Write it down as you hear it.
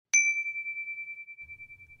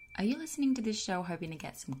Are you listening to this show hoping to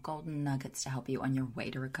get some golden nuggets to help you on your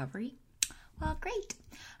way to recovery? Well, great.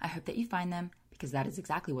 I hope that you find them because that is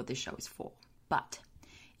exactly what this show is for. But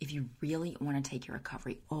if you really want to take your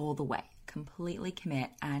recovery all the way, completely commit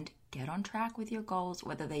and get on track with your goals,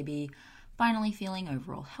 whether they be finally feeling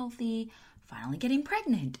overall healthy, finally getting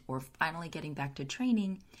pregnant, or finally getting back to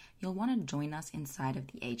training, you'll want to join us inside of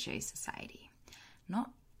the HA Society.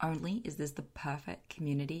 Not only is this the perfect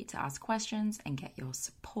community to ask questions and get your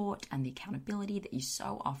support and the accountability that you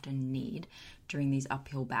so often need during these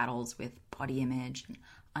uphill battles with body image and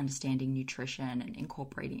understanding nutrition and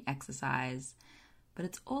incorporating exercise, but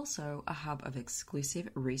it's also a hub of exclusive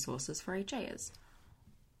resources for HAs.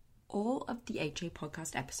 All of the HA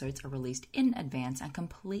podcast episodes are released in advance and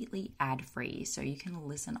completely ad-free, so you can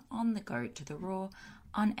listen on the go to the raw,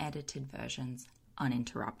 unedited versions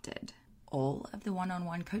uninterrupted. All of the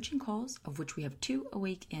one-on-one coaching calls, of which we have 2 a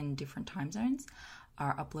week in different time zones,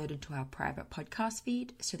 are uploaded to our private podcast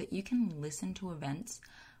feed so that you can listen to events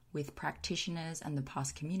with practitioners and the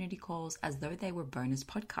past community calls as though they were bonus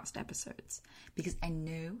podcast episodes, because I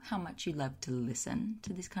know how much you love to listen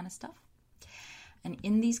to this kind of stuff. And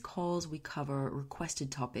in these calls, we cover requested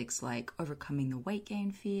topics like overcoming the weight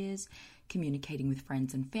gain fears, communicating with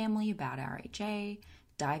friends and family about our HA,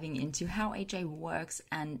 diving into how HA works,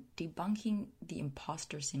 and debunking the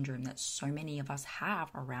imposter syndrome that so many of us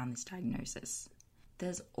have around this diagnosis.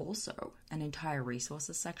 There's also an entire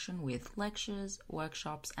resources section with lectures,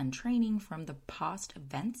 workshops, and training from the past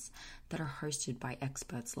events that are hosted by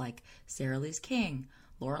experts like Sarah Liz King,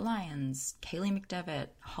 Laura Lyons, Kaylee McDevitt,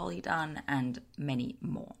 Holly Dunn, and many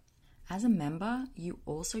more. As a member, you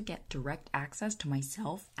also get direct access to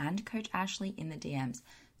myself and Coach Ashley in the DMs.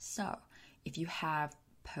 So if you have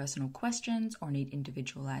personal questions or need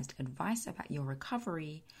individualized advice about your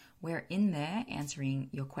recovery, we're in there answering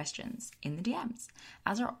your questions in the DMs,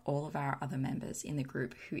 as are all of our other members in the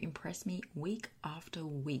group who impress me week after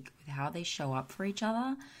week with how they show up for each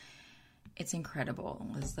other. It's incredible.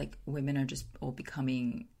 It's like women are just all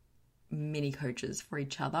becoming mini coaches for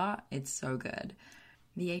each other. It's so good.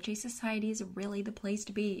 The HA Society is really the place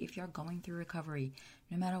to be if you're going through recovery,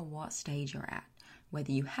 no matter what stage you're at.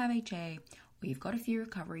 Whether you have HA or you've got a few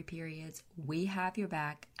recovery periods, we have your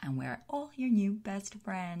back and we're all your new best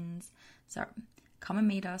friends. So come and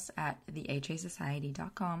meet us at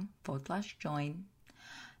thehasociety.com/join.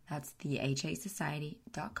 That's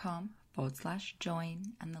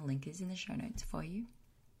thehasociety.com/join, and the link is in the show notes for you.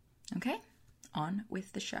 Okay, on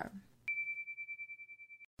with the show.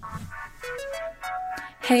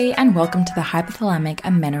 Hey, and welcome to the Hypothalamic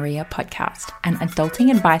Amenorrhea podcast, an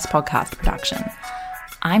adulting advice podcast production.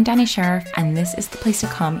 I'm Danny Sheriff, and this is the place to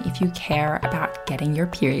come if you care about getting your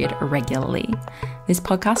period regularly. This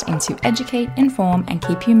podcast aims to educate, inform, and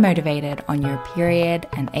keep you motivated on your period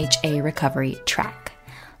and HA recovery track.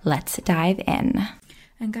 Let's dive in.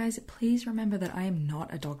 And guys, please remember that I am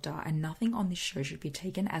not a doctor and nothing on this show should be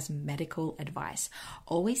taken as medical advice.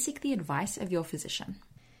 Always seek the advice of your physician.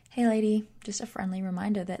 Hey lady, just a friendly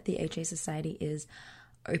reminder that the HA Society is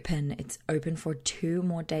open. It's open for 2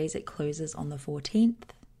 more days. It closes on the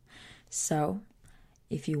 14th. So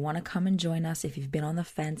if you want to come and join us, if you've been on the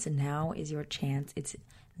fence, now is your chance. It's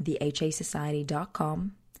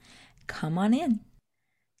thehasociety.com. Come on in.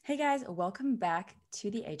 Hey guys, welcome back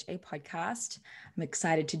to the HA podcast. I'm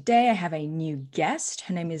excited today. I have a new guest.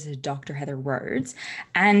 Her name is Dr. Heather Rhodes,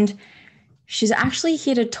 and she's actually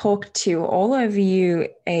here to talk to all of you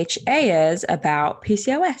HAers about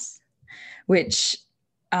PCOS, which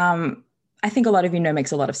I think a lot of you know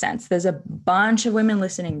makes a lot of sense. There's a bunch of women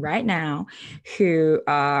listening right now who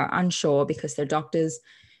are unsure because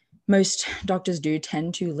most doctors do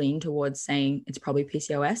tend to lean towards saying it's probably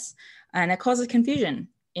PCOS, and it causes confusion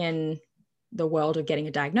in the world of getting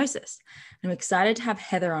a diagnosis. I'm excited to have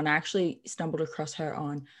Heather on. I actually stumbled across her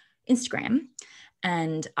on Instagram,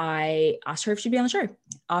 and I asked her if she'd be on the show.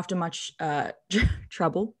 After much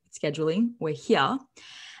trouble scheduling, we're here,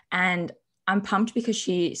 and I'm pumped because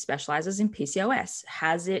she specializes in PCOS,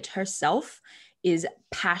 has it herself, is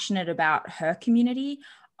passionate about her community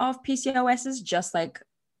of PCOSs, just like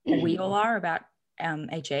we all are about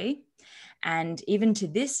HA. And even to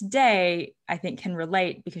this day, I think can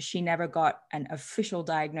relate because she never got an official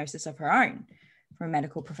diagnosis of her own from a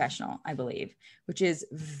medical professional, I believe, which is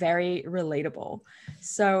very relatable.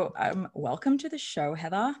 So welcome to the show,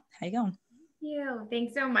 Heather. How you going? You.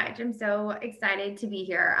 Thanks so much. I'm so excited to be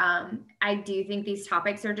here. I do think these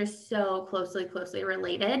topics are just so closely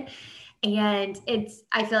related. And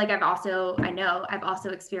I feel like I've also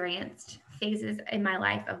experienced phases in my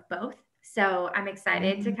life of both. So I'm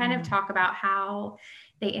excited to kind of talk about how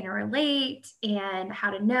they interrelate and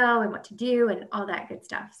how to know and what to do and all that good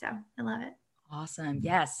stuff. So I love it. Awesome.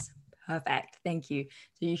 Yes. Perfect. Thank you.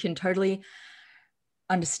 So you can totally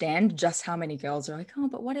understand just how many girls are like, oh,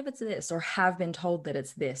 but what if it's this, or have been told that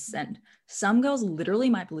it's this. And some girls literally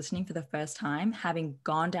might be listening for the first time, having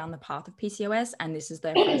gone down the path of PCOS, and this is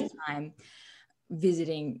their first time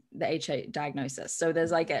visiting the HA diagnosis. So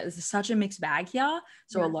there's such a mixed bag here.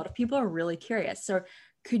 So a lot of people are really curious. So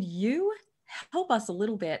could you help us a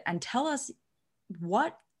little bit and tell us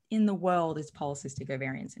what in the world is polycystic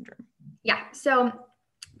ovarian syndrome? Yeah. So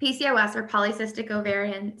PCOS, or polycystic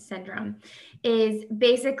ovarian syndrome, is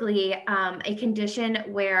basically a condition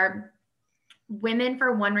where women,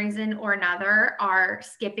 for one reason or another, are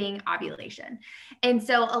skipping ovulation. And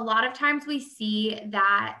so a lot of times we see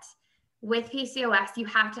that with PCOS, you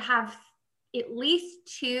have to have at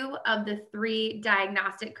least 2 of the 3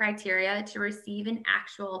 diagnostic criteria to receive an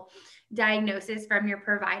actual diagnosis from your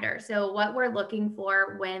provider. So what we're looking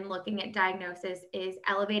for when looking at diagnosis is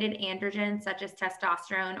elevated androgens such as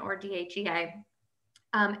testosterone or DHEA,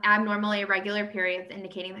 abnormal irregular periods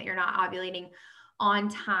indicating that you're not ovulating on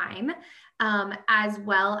time, as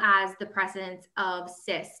well as the presence of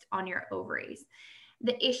cyst on your ovaries.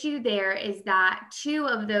 The issue there is that 2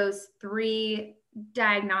 of those 3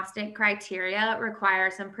 diagnostic criteria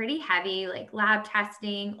require some pretty heavy lab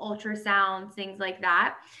testing, ultrasounds, things like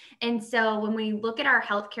that. And so when we look at our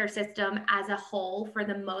healthcare system as a whole, for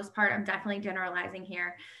the most part, I'm definitely generalizing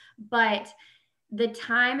here, but the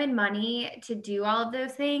time and money to do all of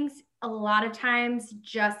those things a lot of times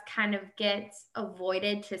just kind of gets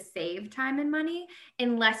avoided to save time and money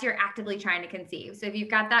unless you're actively trying to conceive. So if you've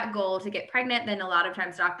got that goal to get pregnant, then a lot of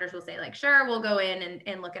times doctors will say sure, we'll go in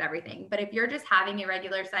and look at everything. But if you're just having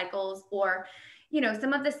irregular cycles or,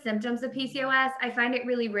 some of the symptoms of PCOS, I find it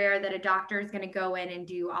really rare that a doctor is going to go in and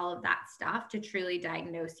do all of that stuff to truly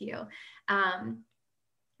diagnose you.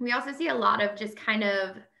 We also see a lot of just kind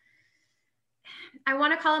of, I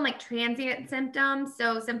want to call them transient symptoms.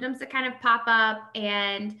 So symptoms that kind of pop up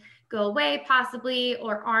and go away possibly,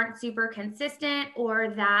 or aren't super consistent, or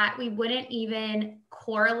that we wouldn't even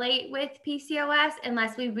correlate with PCOS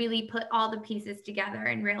unless we really put all the pieces together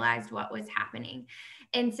and realized what was happening.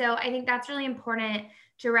 And so I think that's really important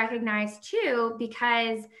to recognize too,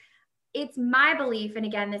 because it's my belief, and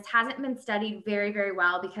again, this hasn't been studied very, very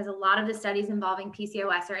well because a lot of the studies involving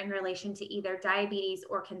PCOS are in relation to either diabetes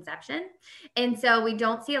or conception. And so we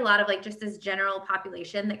don't see a lot of just this general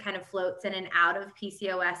population that kind of floats in and out of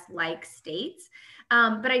PCOS-like states.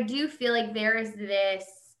 But I do feel like there is this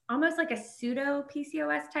almost like a pseudo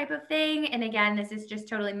PCOS type of thing. And again, this is just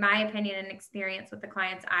totally my opinion and experience with the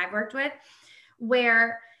clients I've worked with,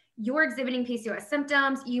 where you're exhibiting PCOS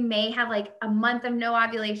symptoms. You may have a month of no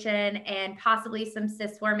ovulation and possibly some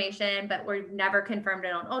cyst formation, but we're never confirmed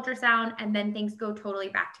it on ultrasound. And then things go totally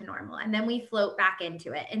back to normal. And then we float back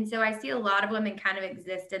into it. And so I see a lot of women kind of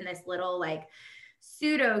exist in this little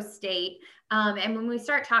pseudo state. And when we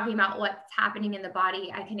start talking about what's happening in the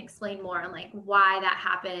body, I can explain more on why that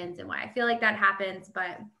happens and why I feel like that happens.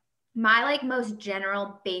 But my most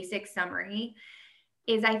general basic summary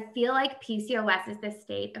is I feel like PCOS is the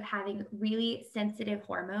state of having really sensitive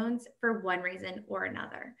hormones for one reason or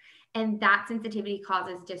another. And that sensitivity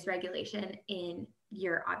causes dysregulation in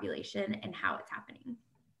your ovulation and how it's happening.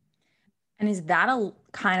 And is that a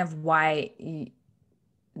kind of why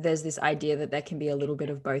there's this idea that there can be a little bit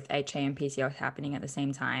of both HA and PCOS happening at the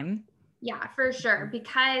same time? Yeah, for sure.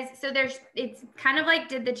 Because it's kind of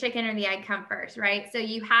did the chicken or the egg come first, right? So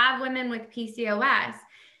you have women with PCOS,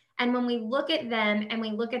 and when we look at them and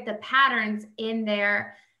we look at the patterns in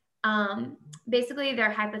their, basically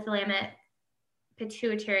their hypothalamic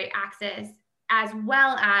pituitary axis, as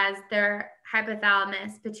well as their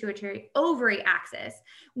hypothalamus pituitary ovary axis,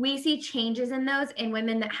 we see changes in those in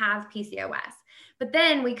women that have PCOS. But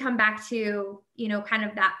then we come back to, kind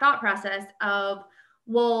of that thought process of,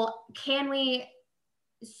 well, can we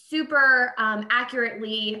super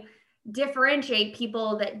accurately differentiate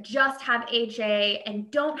people that just have HA and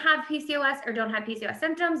don't have PCOS or don't have PCOS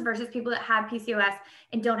symptoms versus people that have PCOS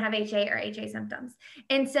and don't have HA or HA symptoms?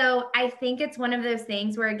 And so I think it's one of those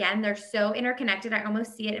things where, again, they're so interconnected. I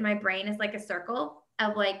almost see it in my brain as a circle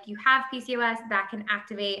of you have PCOS that can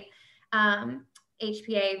activate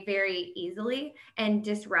HPA very easily and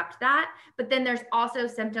disrupt that. But then there's also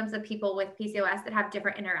symptoms of people with PCOS that have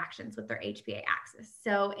different interactions with their HPA axis.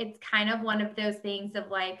 So it's kind of one of those things of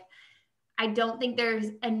I don't think there's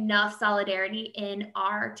enough solidarity in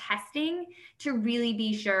our testing to really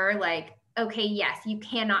be sure okay, yes, you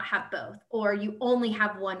cannot have both, or you only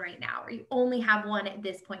have one right now, or you only have one at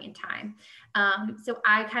this point in time. So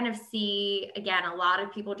I kind of see, again, a lot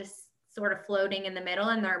of people just sort of floating in the middle,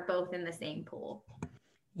 and they're both in the same pool.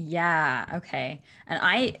 Yeah. Okay. And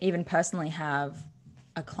I even personally have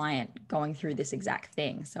a client going through this exact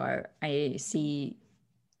thing. So I see,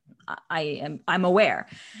 I'm aware.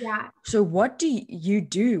 Yeah. So what do you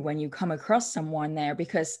do when you come across someone there?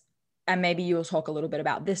 Because, and maybe you'll talk a little bit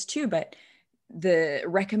about this too, but the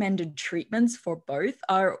recommended treatments for both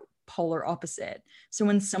are polar opposite. So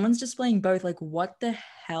when someone's displaying both, like what the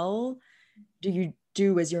hell do you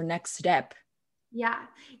do as your next step? Yeah.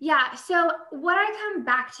 Yeah. So what I come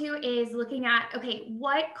back to is looking at, okay,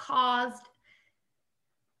 what caused,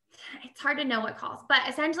 it's hard to know what caused, but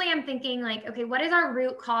essentially I'm thinking like, okay, what is our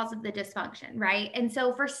root cause of the dysfunction, right? And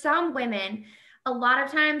so for some women, a lot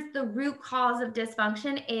of times the root cause of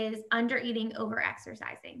dysfunction is under eating, over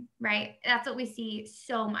exercising, right? That's what we see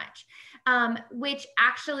so much, which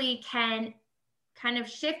actually can kind of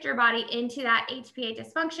shift your body into that HPA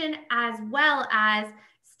dysfunction as well as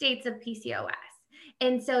states of PCOS.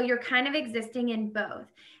 And so you're kind of existing in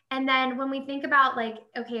both. And then when we think about like,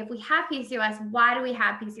 okay, if we have PCOS, why do we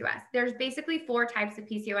have PCOS? There's basically 4 types of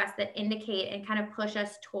PCOS that indicate and kind of push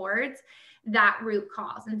us towards that root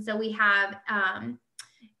cause. And so we have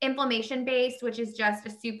inflammation based, which is just a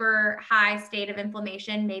super high state of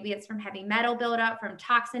inflammation. Maybe it's from heavy metal buildup, from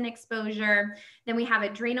toxin exposure. Then we have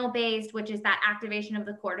adrenal based, which is that activation of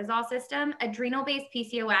the cortisol system. Adrenal based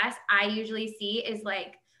PCOS, I usually see is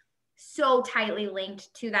like so tightly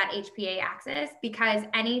linked to that HPA axis, because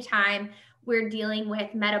anytime we're dealing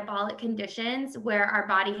with metabolic conditions where our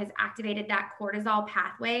body has activated that cortisol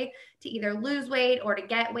pathway to either lose weight or to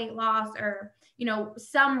get weight loss, or, you know,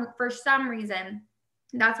 for some reason,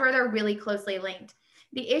 that's where they're really closely linked.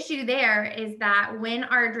 The issue there is that when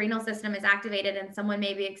our adrenal system is activated and someone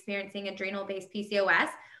may be experiencing adrenal-based PCOS,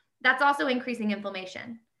 that's also increasing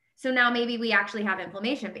inflammation. So now maybe we actually have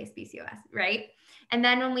inflammation-based PCOS, right? And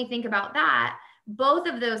then when we think about that, both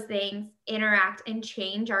of those things interact and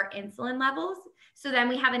change our insulin levels. So then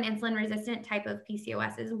we have an insulin resistant type of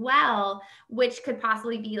PCOS as well, which could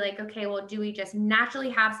possibly be like, okay, well, do we just naturally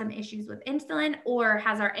have some issues with insulin, or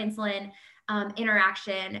has our insulin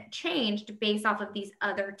interaction changed based off of these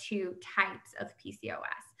other 2 types of PCOS,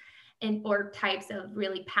 and or types of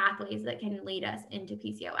really pathways that can lead us into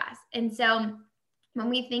PCOS? And so when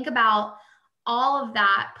we think about all of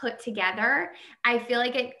that put together, I feel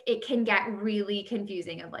like it can get really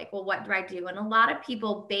confusing of like, well, what do I do? And a lot of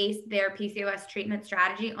people base their PCOS treatment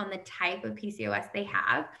strategy on the type of PCOS they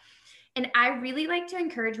have. And I really like to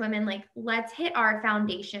encourage women, like, let's hit our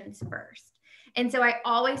foundations first. And so I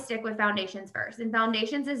always stick with foundations first. And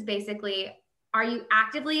foundations is basically, are you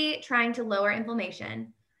actively trying to lower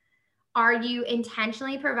inflammation? Are you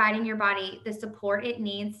intentionally providing your body the support it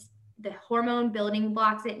needs, the hormone building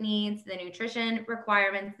blocks it needs, the nutrition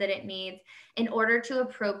requirements that it needs in order to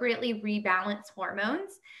appropriately rebalance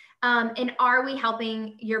hormones? And are we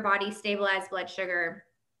helping your body stabilize blood sugar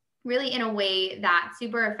really in a way that's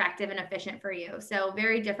super effective and efficient for you? So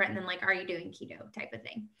very different than like, are you doing keto type of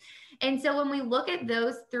thing? And so when we look at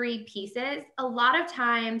those 3 pieces, a lot of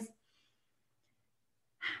times,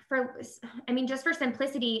 just for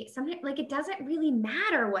simplicity, sometimes like it doesn't really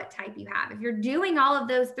matter what type you have. If you're doing all of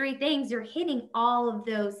those 3 things, you're hitting all of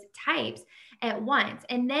those types at once.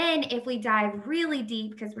 And then if we dive really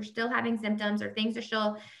deep, because we're still having symptoms or things are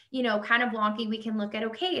still, you know, kind of wonky, we can look at,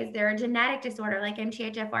 okay, is there a genetic disorder like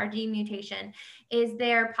MTHFR mutation? Is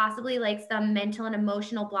there possibly like some mental and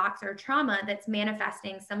emotional blocks or trauma that's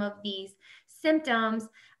manifesting some of these symptoms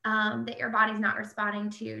that your body's not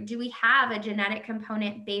responding to? Do we have a genetic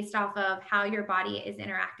component based off of how your body is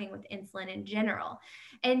interacting with insulin in general?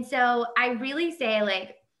 And so I really say,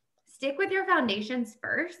 like, stick with your foundations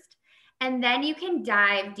first, and then you can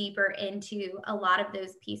dive deeper into a lot of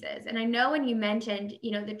those pieces. And I know when you mentioned,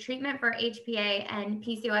 you know, the treatment for HPA and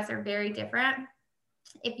PCOS are very different.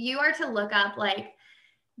 If you are to look up like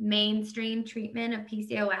mainstream treatment of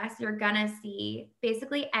PCOS, you're gonna see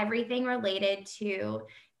basically everything related to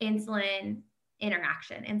insulin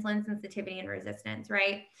interaction, insulin sensitivity and resistance,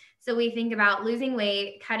 right? So we think about losing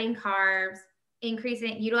weight, cutting carbs,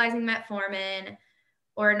 utilizing metformin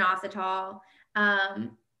or inositol.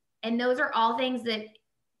 And those are all things that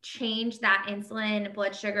change that insulin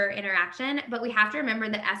blood sugar interaction. But we have to remember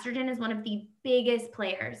that estrogen is one of the biggest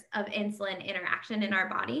players of insulin interaction in our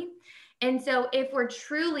body. And so if we're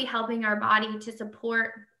truly helping our body to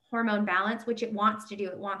support hormone balance, which it wants to do,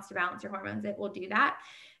 it wants to balance your hormones, it will do that,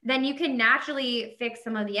 then you can naturally fix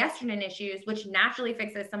some of the estrogen issues, which naturally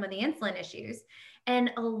fixes some of the insulin issues.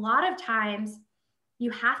 And a lot of times you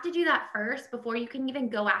have to do that first before you can even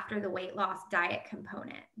go after the weight loss diet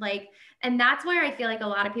component. Like, and that's where I feel like a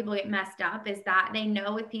lot of people get messed up, is that they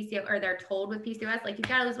know with PCOS, or they're told with PCOS, like, you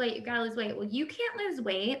gotta lose weight, you gotta lose weight. Well, you can't lose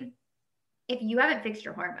weight if you haven't fixed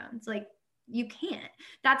your hormones. Like, you can't.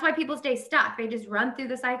 That's why people stay stuck. They just run through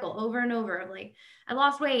the cycle over and over of like, I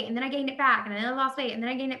lost weight and then I gained it back, and then I lost weight and then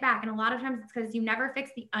I gained it back. And a lot of times it's because you never fix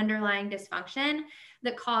the underlying dysfunction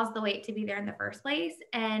that caused the weight to be there in the first place.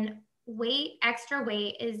 And extra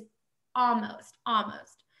weight is almost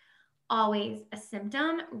always a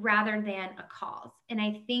symptom rather than a cause. And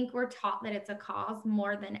I think we're taught that it's a cause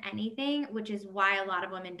more than anything, which is why a lot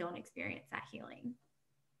of women don't experience that healing.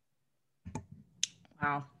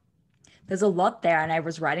 Wow. There's a lot there. And I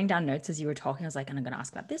was writing down notes as you were talking. I was like, and I'm going to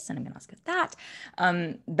ask about this and I'm going to ask about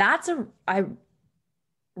that. I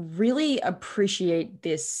really appreciate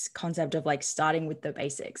this concept of like starting with the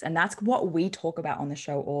basics. And that's what we talk about on the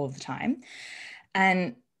show all the time.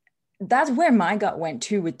 And that's where my gut went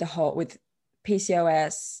to with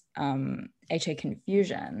PCOS, HA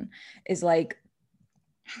confusion, is like,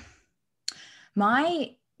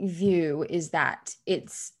 my view is that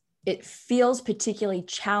it feels particularly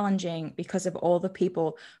challenging because of all the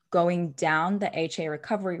people going down the HA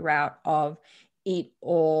recovery route of eat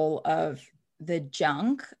all of the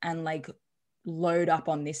junk and like load up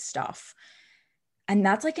on this stuff. And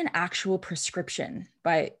that's like an actual prescription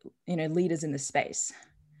by, leaders in the space.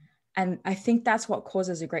 And I think that's what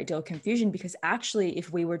causes a great deal of confusion, because actually,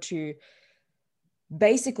 if we were to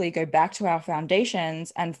basically go back to our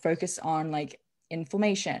foundations and focus on like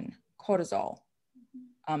inflammation, cortisol,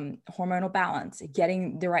 hormonal balance,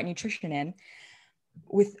 getting the right nutrition in,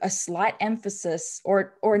 with a slight emphasis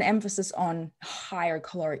or an emphasis on higher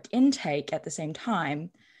caloric intake at the same time,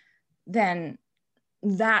 then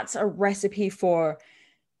that's a recipe for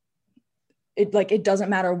it. Like, it doesn't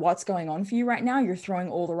matter what's going on for you right now, you're throwing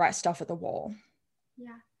all the right stuff at the wall.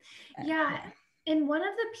 Yeah. And one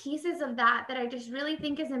of the pieces of that I just really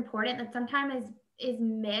think is important, that sometimes is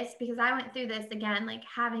missed, because I went through this again, like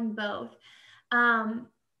having both,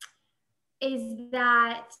 is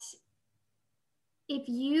that if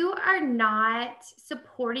you are not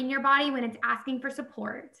supporting your body when it's asking for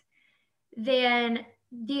support, then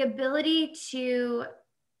the ability to,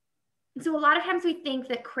 so a lot of times we think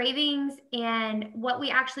that cravings and what we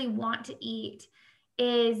actually want to eat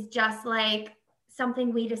is just like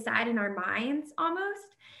something we decide in our minds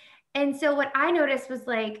almost. And so what I noticed was,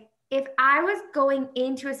 like, if I was going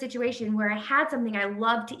into a situation where I had something I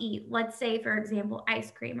love to eat, let's say, for example,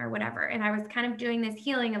 ice cream or whatever, and I was kind of doing this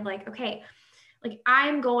healing of like, okay, like,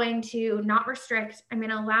 I'm going to not restrict, I'm going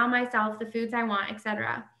to allow myself the foods I want,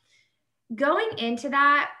 etc. Going into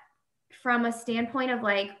that from a standpoint of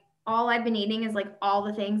like, all I've been eating is like all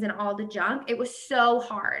the things and all the junk, it was so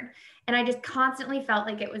hard. And I just constantly felt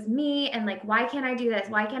like it was me, and like, why can't I do this?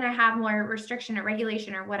 Why can't I have more restriction or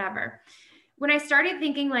regulation or whatever? When I started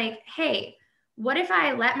thinking like, hey, what if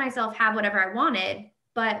I let myself have whatever I wanted,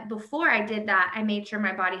 but before I did that, I made sure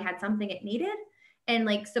my body had something it needed and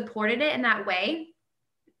like supported it in that way,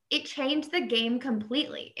 it changed the game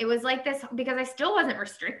completely. It was like this, because I still wasn't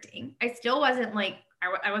restricting. I still wasn't like,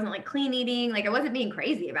 I wasn't like clean eating. Like, I wasn't being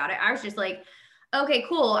crazy about it. I was just like, okay,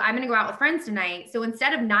 cool. I'm going to go out with friends tonight. So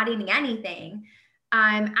instead of not eating anything,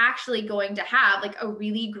 I'm actually going to have like a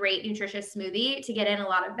really great nutritious smoothie to get in a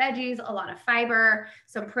lot of veggies, a lot of fiber,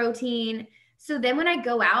 some protein. So then when I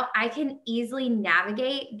go out, I can easily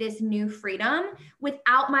navigate this new freedom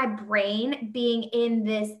without my brain being in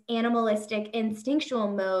this animalistic instinctual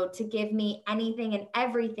mode to give me anything and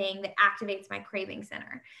everything that activates my craving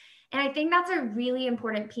center. And I think that's a really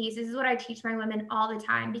important piece. This is what I teach my women all the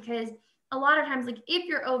time, because a lot of times, like, if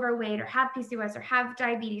you're overweight or have PCOS or have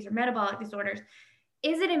diabetes or metabolic disorders,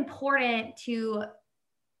 is it important to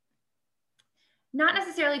not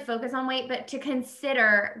necessarily focus on weight, but to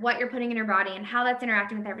consider what you're putting in your body and how that's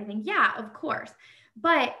interacting with everything? Yeah, of course.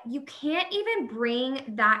 But you can't even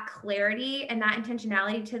bring that clarity and that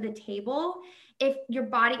intentionality to the table if your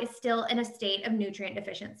body is still in a state of nutrient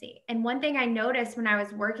deficiency. And one thing I noticed when I was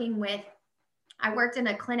I worked in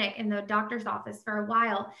a clinic in the doctor's office for a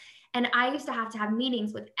while, and I used to have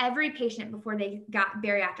meetings with every patient before they got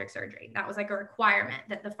bariatric surgery. That was like a requirement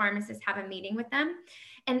that the pharmacist have a meeting with them.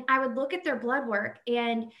 And I would look at their blood work,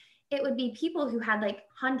 and it would be people who had like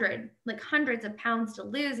hundreds of pounds to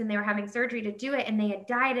lose, and they were having surgery to do it, and they had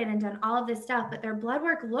dieted and done all of this stuff, but their blood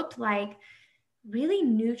work looked like really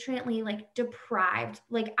nutriently like deprived.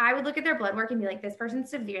 Like, I would look at their blood work and be like, this person's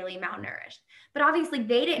severely malnourished. But obviously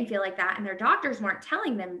they didn't feel like that, and their doctors weren't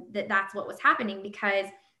telling them that that's what was happening, because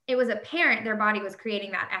it was apparent their body was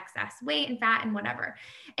creating that excess weight and fat and whatever.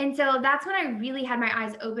 And so that's when I really had my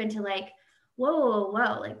eyes open to like, whoa,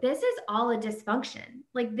 like this is all a dysfunction.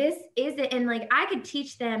 Like this is it. And like I could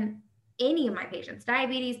teach them, any of my patients,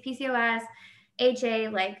 diabetes, PCOS, HA,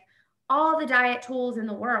 like all the diet tools in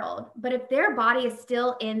the world. But if their body is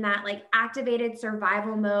still in that like activated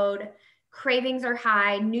survival mode, cravings are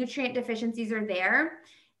high, nutrient deficiencies are there,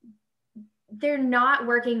 they're not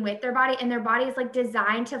working with their body, and their body is like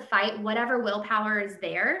designed to fight whatever willpower is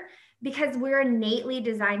there, because we're innately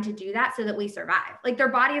designed to do that so that we survive. Like their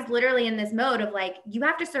body is literally in this mode of like, you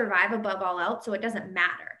have to survive above all else, so it doesn't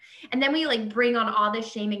matter. And then we like bring on all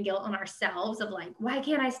this shame and guilt on ourselves of like, why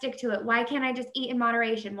can't I stick to it? Why can't I just eat in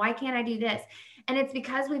moderation? Why can't I do this? And it's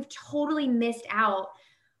because we've totally missed out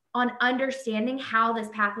on understanding how this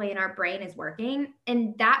pathway in our brain is working.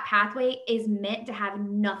 And that pathway is meant to have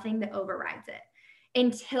nothing that overrides it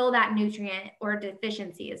until that nutrient or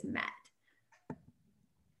deficiency is met.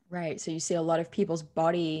 Right. So you see a lot of people's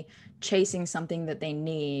body chasing something that they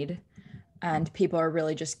need, and people are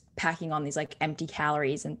really just packing on these like empty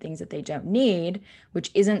calories and things that they don't need,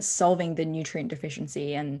 which isn't solving the nutrient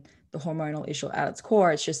deficiency and the hormonal issue at its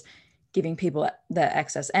core. It's just giving people the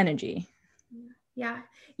excess energy. Yeah,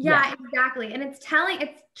 exactly. And it's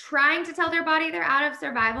trying to tell their body they're out of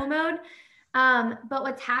survival mode. But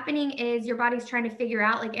what's happening is your body's trying to figure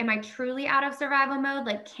out, like, am I truly out of survival mode?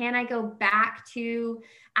 Like, can I go back to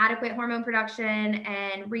adequate hormone production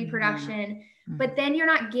and reproduction? Mm-hmm. But then you're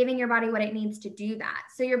not giving your body what it needs to do that.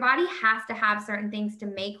 So your body has to have certain things to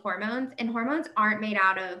make hormones, and hormones aren't made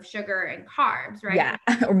out of sugar and carbs, right? Yeah,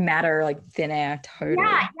 or matter, like thin air, totally.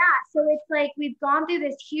 Yeah. So it's like we've gone through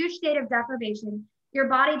this huge state of deprivation. Your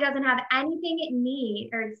body doesn't have anything it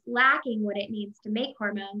needs, or it's lacking what it needs to make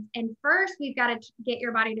hormones. And first, we've got to get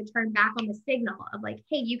your body to turn back on the signal of like,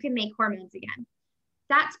 hey, you can make hormones again.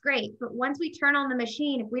 That's great. But once we turn on the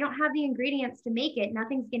machine, if we don't have the ingredients to make it,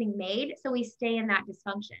 nothing's getting made. So we stay in that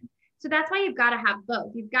dysfunction. So that's why you've got to have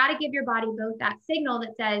both. You've got to give your body both that signal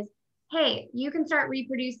that says, hey, you can start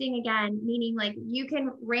reproducing again, meaning like you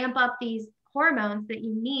can ramp up these hormones that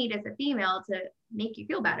you need as a female to make you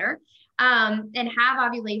feel better, and have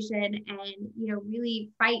ovulation and, you know, really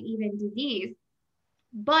fight even disease.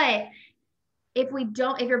 But if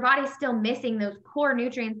your body's still missing those core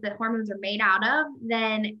nutrients that hormones are made out of,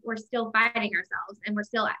 then we're still fighting ourselves, and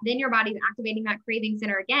then your body's activating that craving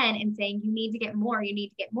center again and saying, you need to get more.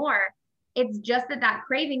 It's just that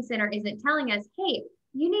craving center isn't telling us, hey,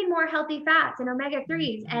 you need more healthy fats and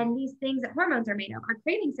omega-3s and these things that hormones are made of. Our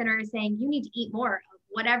craving center is saying you need to eat more of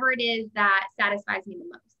whatever it is that satisfies me the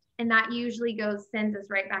most. And that usually sends us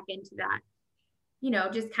right back into that, you know,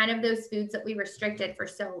 just kind of those foods that we restricted for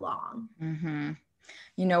so long. Mm-hmm.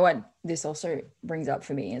 You know what this also brings up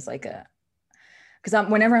for me is like because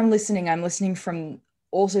whenever I'm listening from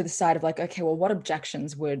also the side of like, okay, well, what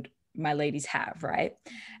objections would my ladies have, right?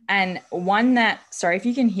 And one that, sorry if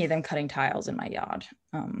you can hear them cutting tiles in my yard,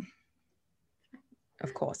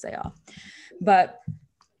 of course they are, but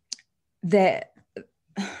they're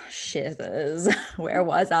shithers. Where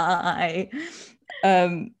was I?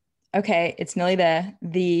 Okay, it's nearly there.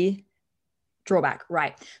 The drawback,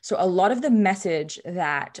 right? So a lot of the message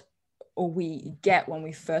that we get when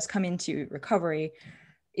we first come into recovery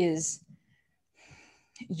is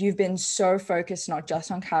you've been so focused not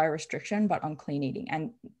just on calorie restriction, but on clean eating.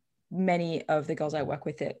 And many of the girls I work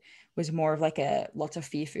with, it was more of like lots of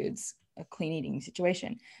fear foods, a clean eating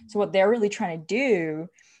situation. So what they're really trying to do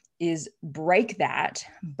is break that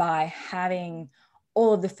by having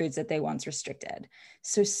all of the foods that they once restricted.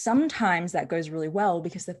 So sometimes that goes really well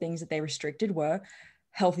because the things that they restricted were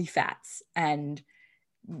healthy fats and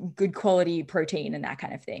good quality protein and that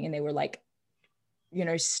kind of thing. And they were like, you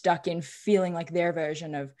know, stuck in feeling like their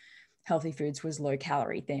version of healthy foods was low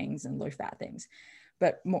calorie things and low fat things.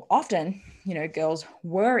 But more often, you know, girls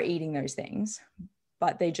were eating those things,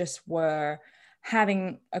 but they just were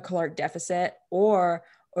having a caloric deficit or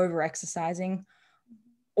over exercising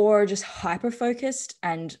or just hyper focused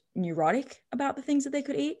and neurotic about the things that they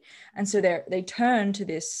could eat. And so they turn to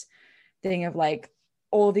this thing of like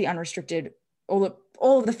all the unrestricted, all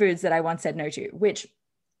of the foods that I once said no to, which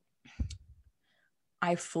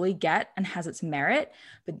I fully get and has its merit.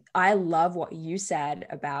 But I love what you said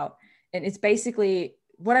about, and it's basically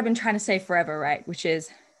what I've been trying to say forever, right? Which is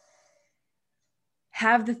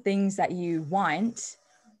have the things that you want,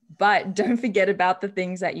 but don't forget about the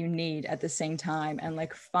things that you need at the same time, and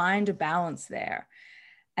like find a balance there.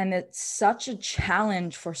 And it's such a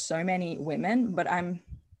challenge for so many women, but I'm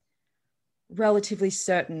relatively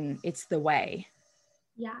certain it's the way.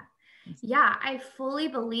 Yeah. Yeah, I fully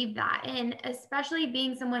believe that. And especially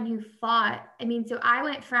being someone who fought, I mean, so I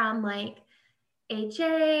went from like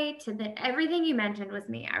HA to then everything you mentioned was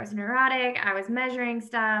me. I was neurotic, I was measuring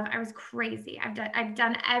stuff, I was crazy. I've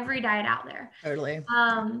done every diet out there. Totally.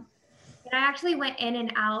 And I actually went in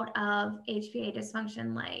and out of HPA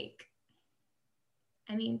dysfunction like,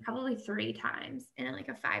 I mean, probably 3 times in like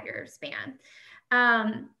a 5-year span.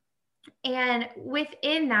 Um, and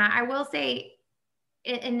within that, I will say,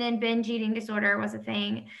 and then binge eating disorder was a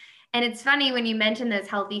thing. And it's funny when you mention those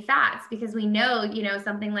healthy fats, because we know,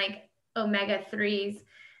 something like omega-3s,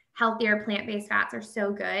 healthier plant-based fats are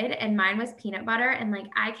so good. And mine was peanut butter. And like,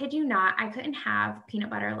 I kid you not, I couldn't have peanut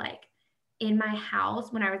butter like in my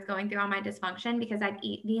house when I was going through all my dysfunction, because I'd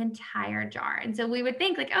eat the entire jar. And so we would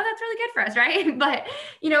think like, oh, that's really good for us, right? But,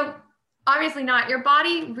 obviously not. Your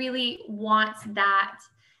body really wants that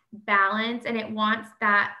balance, and it wants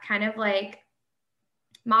that kind of like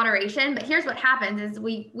moderation. But here's what happens is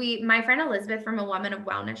my friend Elizabeth from A Woman of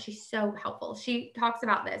Wellness, she's so helpful. She talks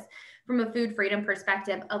about this from a food freedom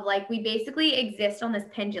perspective of like, we basically exist on this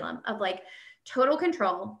pendulum of like total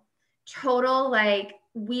control, total like,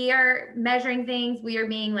 we are measuring things, we are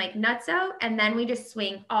being like nutso, and then we just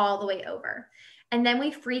swing all the way over. And then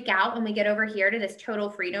we freak out when we get over here to this total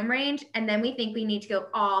freedom range, and then we think we need to go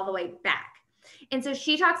all the way back. And so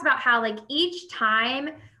she talks about how like each time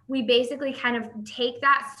we basically kind of take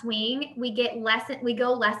that swing, we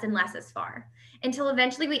go less and less as far until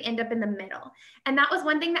eventually we end up in the middle. And that was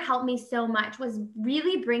one thing that helped me so much, was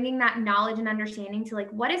really bringing that knowledge and understanding to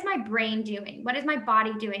like, what is my brain doing? What is my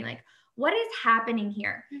body doing? Like, what is happening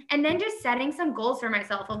here? And then just setting some goals for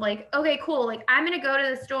myself of like, okay, cool. Like, I'm going to go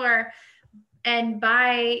to the store and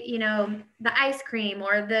buy, the ice cream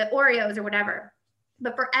or the Oreos or whatever.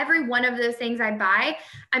 But for every one of those things I buy,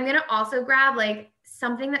 I'm going to also grab like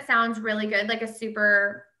something that sounds really good, like a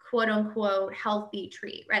super quote unquote healthy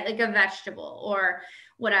treat, right? Like a vegetable or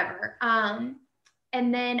whatever.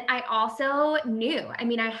 And then I also knew,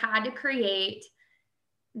 I had to create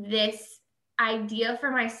this idea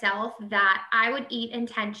for myself that I would eat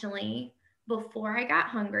intentionally before I got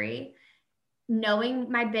hungry,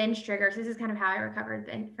 knowing my binge triggers. This is kind of how I recovered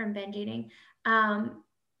from binge eating.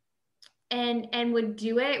 And would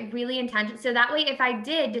do it really intentional. So that way, if I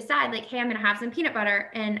did decide like, hey, I'm going to have some peanut butter,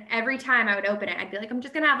 and every time I would open it, I'd be like, I'm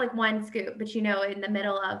just going to have like 1 scoop. But in the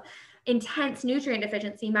middle of intense nutrient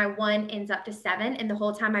deficiency, my 1 ends up to 7. And the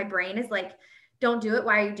whole time my brain is like, don't do it.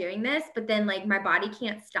 Why are you doing this? But then like my body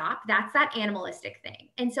can't stop. That's that animalistic thing.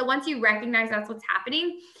 And so once you recognize that's what's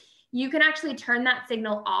happening, you can actually turn that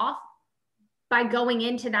signal off by going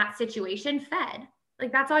into that situation fed.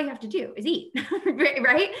 Like, that's all you have to do is eat.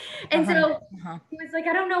 Right. And so he was like,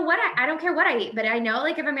 I don't care what I eat, but I know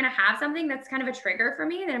like if I'm going to have something that's kind of a trigger for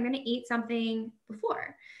me, then I'm going to eat something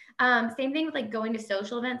before. Same thing with like going to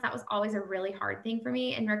social events. That was always a really hard thing for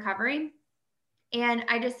me in recovery. And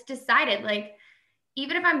I just decided like,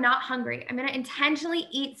 even if I'm not hungry, I'm going to intentionally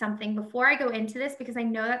eat something before I go into this, because I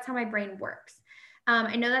know that's how my brain works.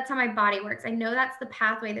 I know that's how my body works. I know that's the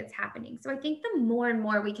pathway that's happening. So I think the more and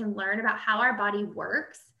more we can learn about how our body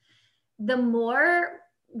works, the more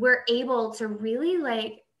we're able to really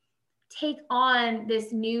like take on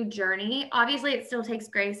this new journey. Obviously, it still takes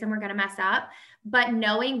grace and we're going to mess up, but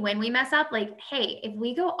knowing when we mess up, like, hey, if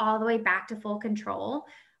we go all the way back to full control,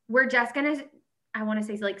 we're just going to, I want to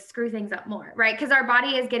say like screw things up more, right? Because our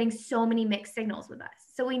body is getting so many mixed signals with us.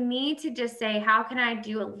 So we need to just say, how can I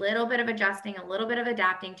do a little bit of adjusting, a little bit of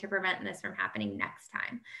adapting to prevent this from happening next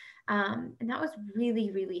time? And that was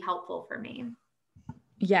really, really helpful for me.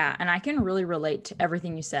 Yeah. And I can really relate to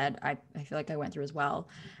everything you said. I feel like I went through as well.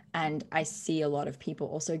 And I see a lot of people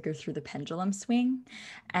also go through the pendulum swing.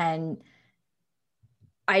 And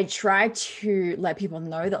I try to let people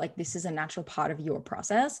know that like this is a natural part of your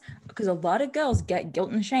process, because a lot of girls get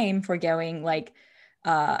guilt and shame for going like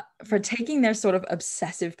for taking their sort of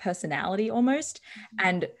obsessive personality almost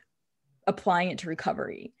and applying it to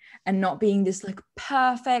recovery, and not being this like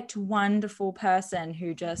perfect, wonderful person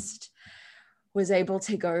who just was able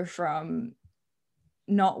to go from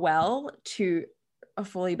not well to a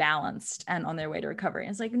fully balanced and on their way to recovery.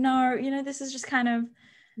 And it's like, no, this is just kind of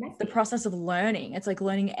the process of learning. It's like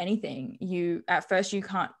learning anything. At first you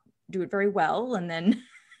can't do it very well, and then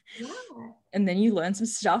and then you learn some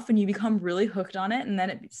stuff and you become really hooked on it, and then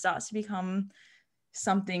it starts to become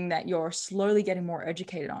something that you're slowly getting more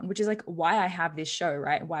educated on, which is like why I have this show,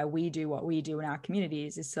 right? Why we do what we do in our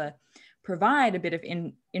communities is to provide a bit of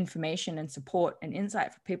information and support and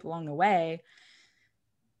insight for people along the way,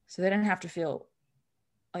 so they don't have to feel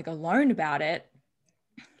like alone about it,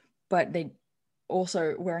 but they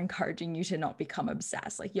also we're encouraging you to not become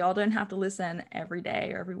obsessed. Like y'all don't have to listen every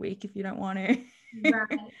day or every week if you don't want to.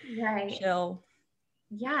 Right. Chill.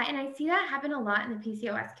 Yeah, and I see that happen a lot in the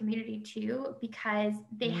PCOS community too, because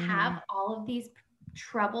they have all of these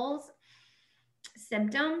troubles,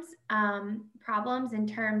 symptoms, problems in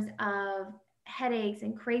terms of headaches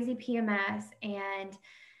and crazy PMS and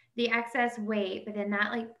the excess weight, but then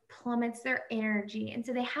that like plummets their energy. And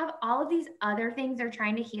so they have all of these other things they're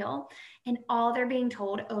trying to heal, and all they're being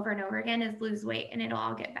told over and over again is lose weight and it'll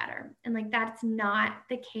all get better. And like, that's not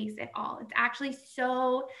the case at all. It's actually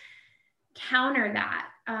so counter that.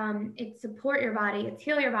 It's support your body, it's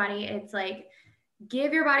heal your body, it's like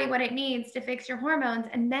give your body what it needs to fix your hormones.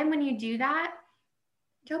 And then when you do that,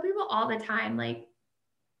 I tell people all the time, like,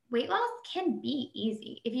 weight loss can be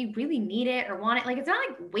easy if you really need it or want it. Like, it's not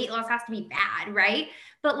like weight loss has to be bad, right?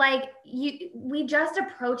 But like we just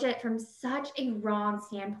approach it from such a wrong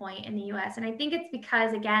standpoint in the US. And I think it's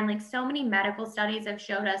because, again, like so many medical studies have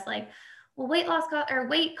showed us like, well,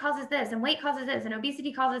 weight causes this and weight causes this and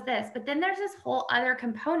obesity causes this. But then there's this whole other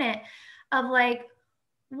component of like,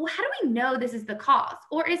 well, how do we know this is the cause?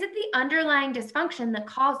 Or is it the underlying dysfunction that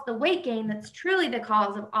caused the weight gain that's truly the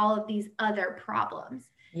cause of all of these other problems?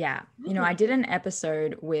 Yeah. You know, I did an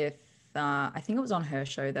episode with, I think it was on her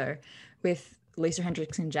show though, with Lisa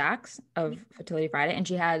Hendrickson-Jacks of Fertility Friday. And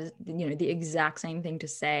she had, you know, the exact same thing to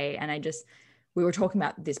say. And we were talking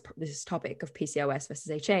about this topic of PCOS versus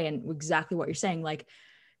HA and exactly what you're saying. Like,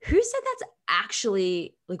 who said that's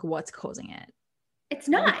actually like what's causing it? It's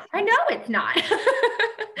not. I know it's not.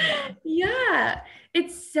 Yeah,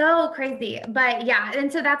 it's so crazy. But yeah,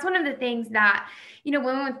 and so that's one of the things that, you know,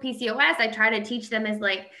 women with PCOS, I try to teach them is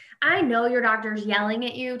like, I know your doctor's yelling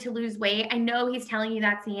at you to lose weight. I know he's telling you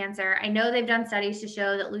that's the answer. I know they've done studies to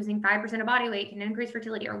show that losing 5% of body weight can increase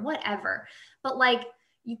fertility or whatever. But like,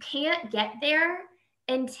 you can't get there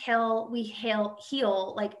until we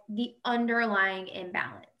heal like the underlying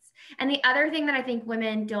imbalance. And the other thing that I think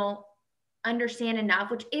women don't understand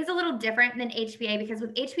enough, which is a little different than HPA, because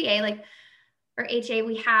with HPA, like, or HA,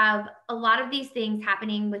 we have a lot of these things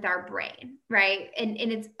happening with our brain, right? And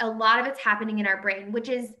it's a lot of it's happening in our brain, which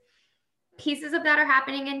is pieces of that are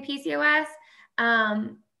happening in PCOS,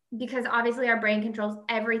 because obviously our brain controls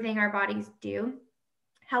everything our bodies do.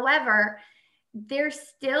 However, there's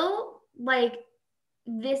still like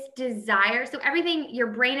this desire. So everything your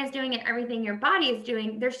brain is doing and everything your body is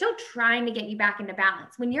doing, they're still trying to get you back into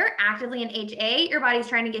balance. When you're actively in HA, your body's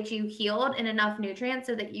trying to get you healed and enough nutrients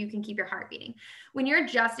so that you can keep your heart beating. When you're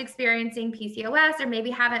just experiencing PCOS or maybe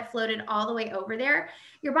haven't floated all the way over there,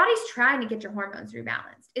 your body's trying to get your hormones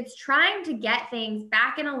rebalanced. It's trying to get things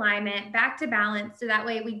back in alignment, back to balance, so that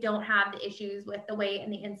way we don't have the issues with the weight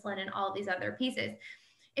and the insulin and all of these other pieces.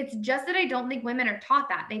 It's just that I don't think women are taught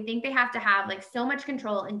that. They think they have to have like so much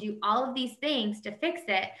control and do all of these things to fix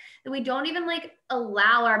it that we don't even like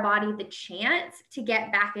allow our body the chance to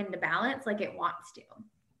get back into balance like it wants to.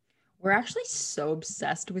 We're actually so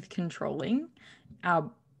obsessed with controlling our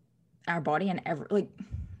body and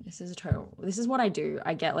this is what I do.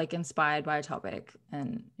 I get like inspired by a topic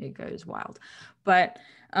and it goes wild. But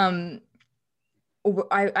I'm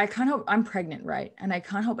pregnant, right? And I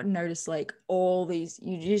can't help but notice like all these,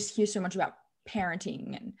 you just hear so much about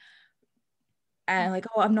parenting and like,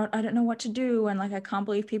 oh, I don't know what to do. And like, I can't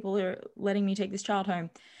believe people are letting me take this child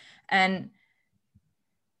home. And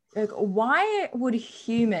like, why would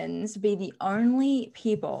humans be the only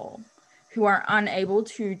people who are unable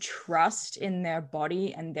to trust in their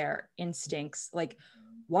body and their instincts? Like,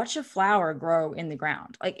 watch a flower grow in the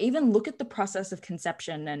ground. Like, even look at the process of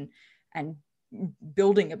conception and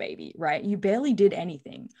building a baby, right? You barely did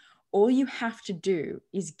anything. All you have to do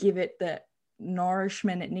is give it the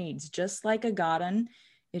nourishment it needs, just like a garden.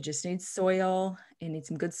 It just needs soil, it needs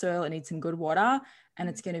some good soil, it needs some good water, and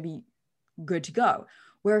it's going to be good to go.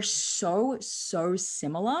 We're so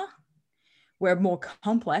similar. We're more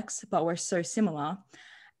complex, but we're so similar.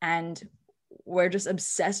 And we're just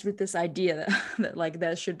obsessed with this idea that like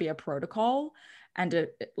there should be a protocol and a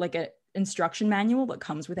instruction manual that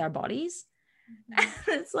comes with our bodies. And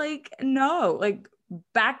it's like, no, like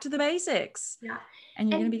back to the basics. Yeah. And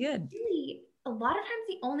you're going to be good. Really, a lot of times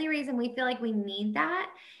the only reason we feel like we need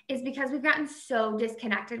that is because we've gotten so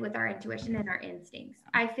disconnected with our intuition and our instincts.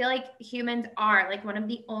 I feel like humans are like one of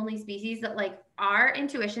the only species that like our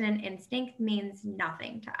intuition and instinct means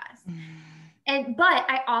nothing to us. But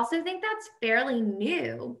I also think that's fairly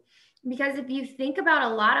new, because if you think about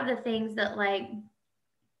a lot of the things that like,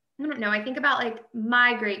 I don't know, I think about like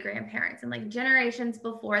my great grandparents and like generations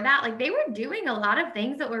before that, like they were doing a lot of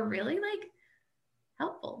things that were really like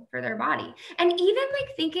helpful for their body. And even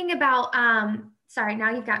like thinking about sorry,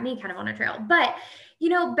 now you've got me kind of on a trail. But, you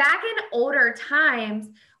know, back in older times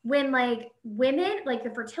when like women, like the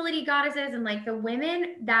fertility goddesses and like the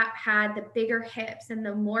women that had the bigger hips and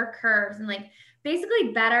the more curves and like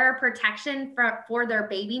basically better protection for their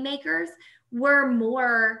baby makers were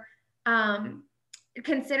more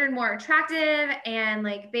considered more attractive, and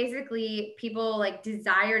like basically people like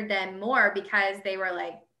desired them more because they were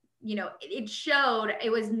like, you know, it showed, it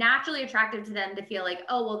was naturally attractive to them to feel like,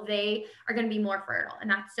 oh, well, they are going to be more fertile. And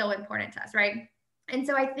that's so important to us, right? And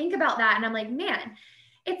so I think about that and I'm like, man,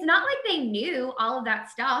 it's not like they knew all of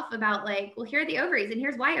that stuff about like, well, here are the ovaries and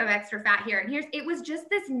here's why you have extra fat here. And it was just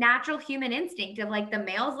this natural human instinct of like the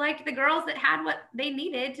males liked the girls that had what they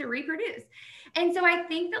needed to reproduce. And so I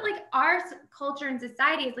think that like our culture and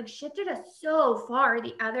society has like shifted us so far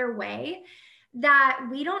the other way that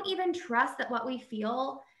we don't even trust that what we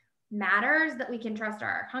feel matters, that we can trust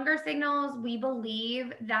our hunger signals. We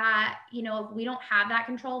believe that, you know, if we don't have that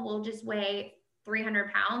control, we'll just weigh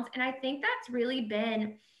 300 pounds. And I think that's really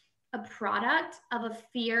been a product of a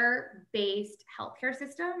fear-based healthcare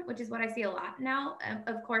system, which is what I see a lot now.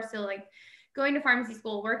 Of course, so like going to pharmacy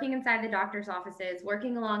school, working inside the doctor's offices,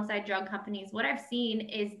 working alongside drug companies, what I've seen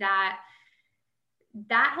is that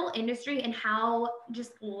whole industry and how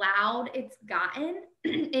just loud it's gotten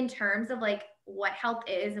in terms of like what health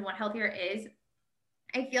is and what healthier is,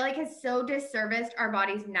 I feel like has so disserviced our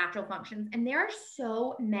body's natural functions. And there are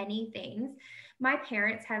so many things. My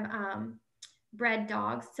parents have bred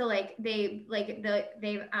dogs, so like they've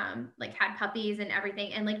had puppies and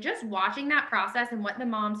everything, and like just watching that process and what the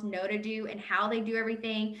moms know to do and how they do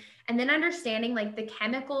everything, and then understanding like the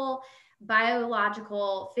chemical,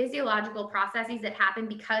 biological, physiological processes that happen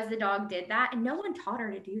because the dog did that, and no one taught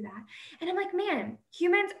her to do that. And I'm like, man,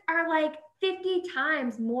 humans are like 50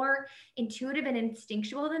 times more intuitive and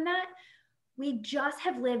instinctual than that. We just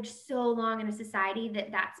have lived so long in a society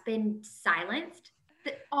that that's been silenced,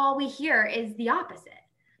 that all we hear is the opposite.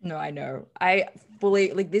 No, I know. I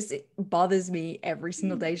fully, like, this bothers me every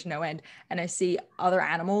single day to no end. And I see other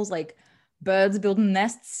animals, like birds building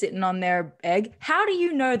nests, sitting on their egg. How do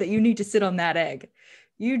you know that you need to sit on that egg?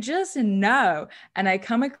 You just know. And I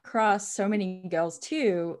come across so many girls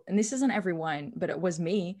too, and this isn't everyone, but it was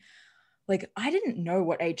me. Like, I didn't know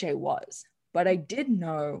what HA was, but I did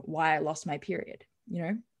know why I lost my period.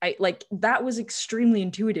 You know, that was extremely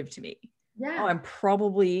intuitive to me. Yeah. Oh, I'm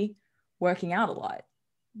probably working out a lot.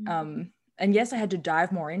 And yes, I had to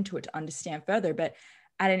dive more into it to understand further, but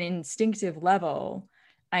at an instinctive level,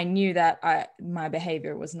 I knew that my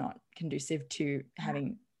behavior was not conducive to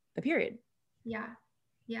having a period. Yeah.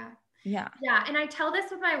 Yeah. And I tell this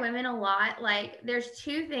with my women a lot. Like, there's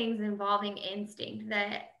two things involving instinct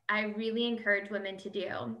that I really encourage women to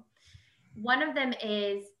do. One of them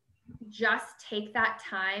is just take that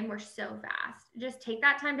time. We're so fast. Just take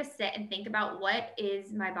that time to sit and think about, what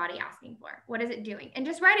is my body asking for? What is it doing? And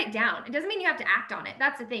just write it down. It doesn't mean you have to act on it.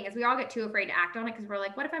 That's the thing, is we all get too afraid to act on it because we're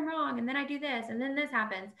like, what if I'm wrong? And then I do this and then this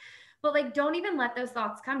happens. But like, don't even let those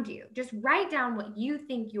thoughts come to you. Just write down what you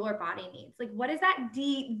think your body needs. Like, what is that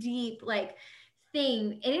deep, like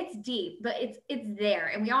thing? And it's deep, but it's there.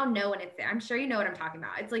 And we all know when it's there. I'm sure you know what I'm talking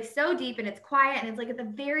about. It's like so deep and it's quiet and it's like at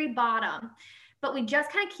the very bottom. But we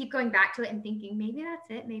just kind of keep going back to it and thinking, maybe that's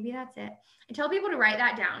it. Maybe that's it. I tell people to write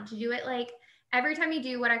that down, to do it like every time you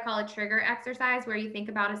do what I call a trigger exercise, where you think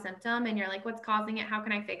about a symptom and you're like, what's causing it? How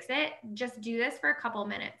can I fix it? Just do this for a couple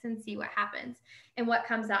minutes and see what happens and what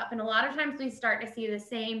comes up. And a lot of times we start to see the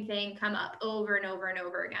same thing come up over and over and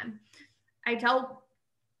over again. I tell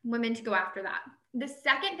women to go after that. The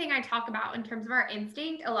second thing I talk about in terms of our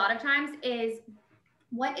instinct a lot of times is,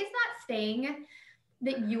 what is that thing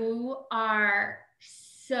that you are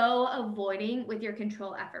so avoiding with your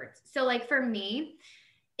control efforts? So like for me,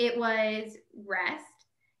 it was rest.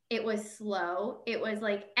 It was slow. It was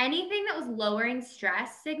like anything that was lowering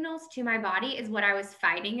stress signals to my body is what I was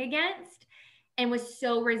fighting against and was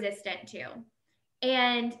so resistant to.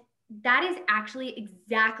 And that is actually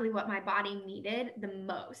exactly what my body needed the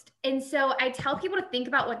most. And so I tell people to think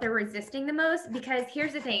about what they're resisting the most, because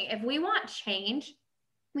here's the thing, if we want change,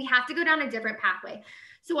 we have to go down a different pathway.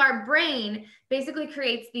 So our brain basically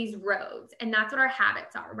creates these roads, and that's what our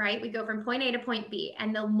habits are, right? We go from point A to point B,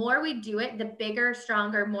 and the more we do it, the bigger,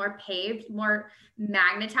 stronger, more paved, more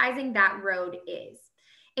magnetizing that road is.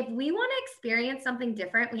 If we want to experience something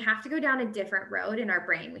different, we have to go down a different road in our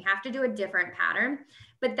brain. We have to do a different pattern,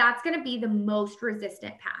 but that's going to be the most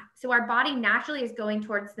resistant path. So our body naturally is going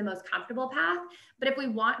towards the most comfortable path, but if we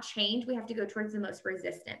want change, we have to go towards the most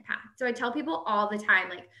resistant path. So I tell people all the time,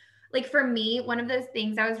 like for me, one of those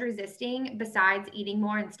things I was resisting besides eating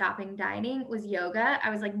more and stopping dieting was yoga. I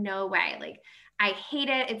was like, no way. Like, I hate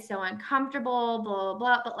it. It's so uncomfortable, blah, blah,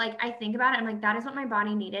 blah. But like, I think about it, I'm like, that is what my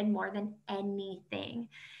body needed more than anything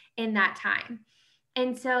in that time.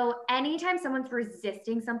 And so anytime someone's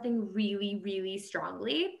resisting something really, really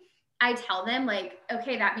strongly, I tell them like,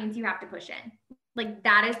 okay, that means you have to push in. Like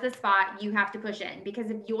that is the spot you have to push in, because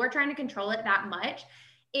if you're trying to control it that much,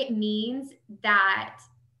 it means that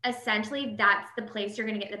essentially that's the place you're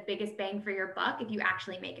going to get the biggest bang for your buck if you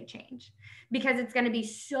actually make a change, because it's going to be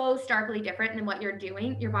so starkly different than what you're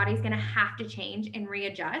doing. Your body's going to have to change and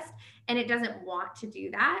readjust, and it doesn't want to do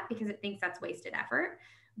that because it thinks that's wasted effort,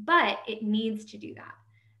 but it needs to do that.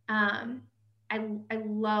 I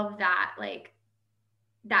love that, like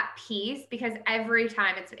that piece, because every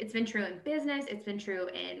time it's been true in business, it's been true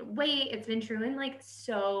in weight, it's been true in like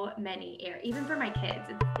so many areas, even for my kids.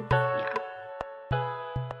 It's yeah.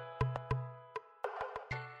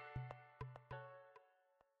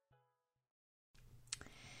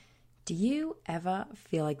 Do you ever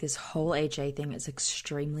feel like this whole HA thing is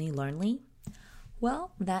extremely lonely?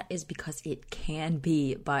 Well, that is because it can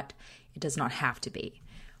be, but it does not have to be.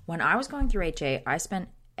 When I was going through HA, I spent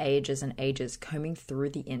ages and ages combing through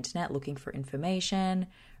the internet looking for information,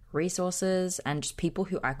 resources, and just people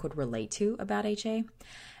who I could relate to about HA.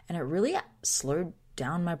 And it really slowed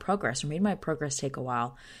down my progress and made my progress take a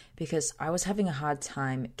while, because I was having a hard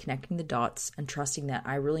time connecting the dots and trusting that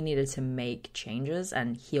I really needed to make changes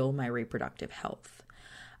and heal my reproductive health.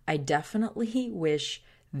 I definitely wish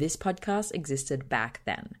this podcast existed back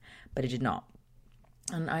then, but it did not.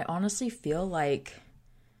 And I honestly felt like,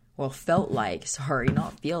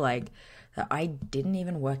 that I didn't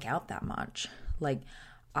even work out that much. Like,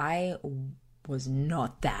 I was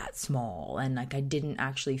not that small, and like I didn't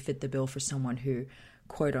actually fit the bill for someone who,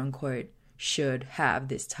 quote unquote, should have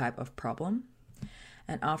this type of problem.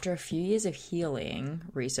 And after a few years of healing,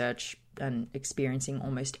 research, and experiencing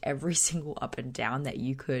almost every single up and down that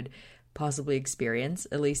you could possibly experience,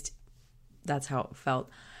 at least that's how it felt,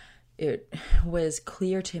 it was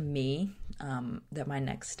clear to me that my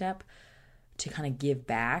next step to kind of give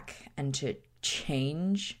back and to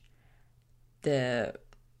change the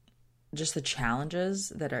challenges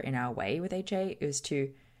that are in our way with HA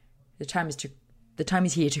the time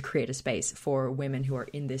is here to create a space for women who are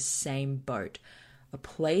in this same boat, a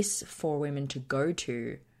place for women to go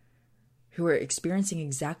to who are experiencing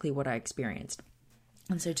exactly what I experienced.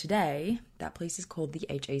 And so today, that place is called the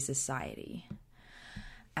HA Society.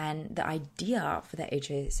 And the idea for the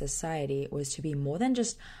HA Society was to be more than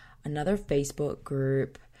just another Facebook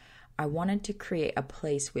group. I wanted to create a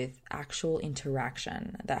place with actual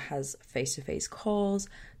interaction that has face-to-face calls,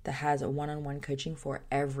 that has a one-on-one coaching for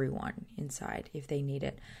everyone inside if they need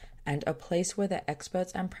it, and a place where the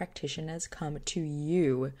experts and practitioners come to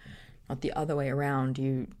you, not the other way around,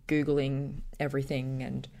 you Googling everything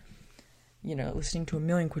and, listening to a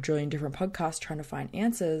million quadrillion different podcasts trying to find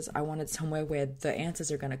answers. I wanted somewhere where the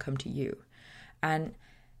answers are going to come to you. And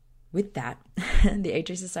with that, the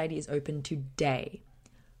HA Society is open today.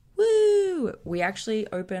 Woo! We actually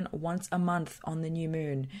open once a month on the new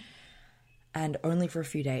moon, and only for a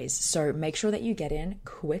few days. So make sure that you get in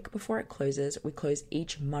quick before it closes. We close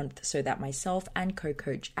each month so that myself and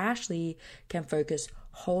co-coach Ashley can focus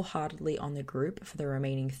wholeheartedly on the group for the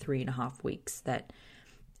remaining 3.5 weeks that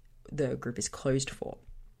the group is closed for.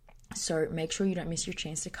 So make sure you don't miss your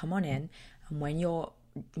chance to come on in. And when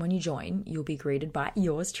you join, you'll be greeted by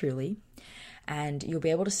yours truly, and you'll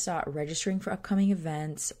be able to start registering for upcoming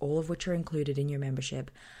events, all of which are included in your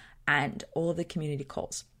membership, and all of the community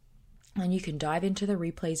calls. And you can dive into the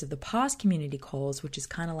replays of the past community calls, which is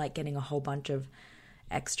kind of like getting a whole bunch of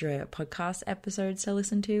extra podcast episodes to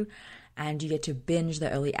listen to. And you get to binge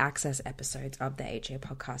the early access episodes of the HA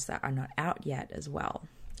podcast that are not out yet as well.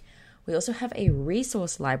 We also have a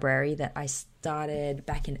resource library that I started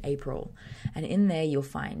back in April. And in there you'll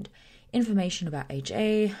find information about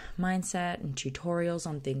HA, mindset, and tutorials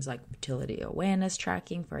on things like fertility awareness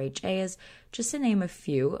tracking for HAs, just to name a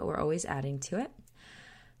few. We're always adding to it.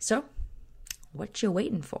 So, what you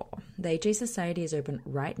waiting for? The HA Society is open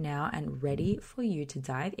right now and ready for you to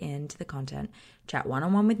dive into the content, chat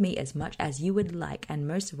one-on-one with me as much as you would like, and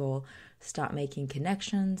most of all, start making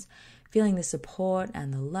connections, feeling the support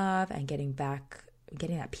and the love, and getting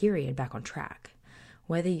that period back on track.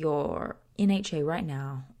 Whether you're in HA right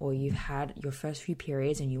now or you've had your first few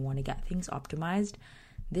periods and you want to get things optimized,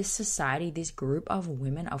 this society, this group of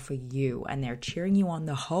women are for you, and they're cheering you on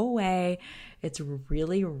the whole way. It's a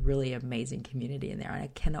really, really amazing community in there, and I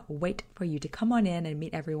cannot wait for you to come on in and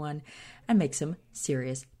meet everyone and make some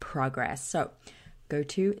serious progress. So go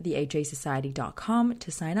to thehasociety.com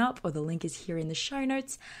to sign up, or the link is here in the show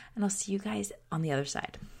notes, and I'll see you guys on the other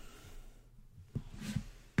side.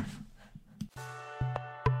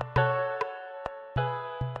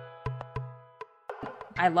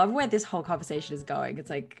 I love where this whole conversation is going.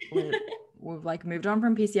 It's like we've like moved on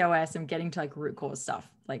from PCOS and getting to like root cause stuff.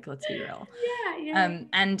 Like, let's be real. Yeah.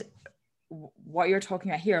 And what you're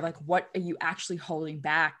talking about here, like, what are you actually holding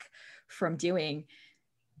back from doing?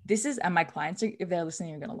 This is, and my clients, if they're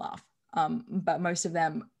listening, are going to laugh. But most of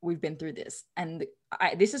them, we've been through this. And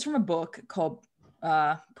this is from a book called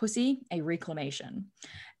Pussy, a Reclamation.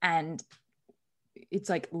 And it's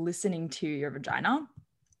like listening to your vagina.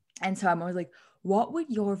 And so I'm always like, what would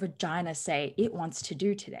your vagina say it wants to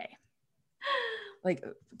do today? Like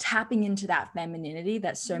tapping into that femininity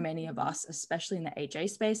that so many of us, especially in the HA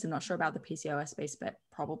space, I'm not sure about the PCOS space, but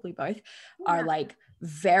probably both, are like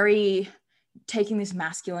very taking this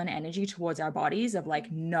masculine energy towards our bodies of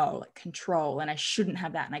like, no, like control, and I shouldn't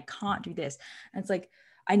have that, and I can't do this. And it's like,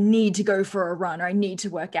 I need to go for a run, or I need to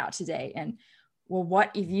work out today. And well,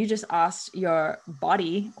 what if you just asked your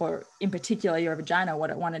body, or in particular your vagina, what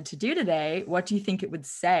it wanted to do today? What do you think it would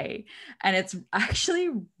say? And it's actually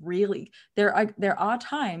really, there are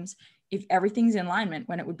times, if everything's in alignment,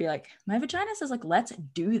 when it would be like, my vagina says like, let's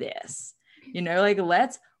do this, like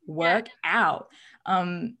let's work out.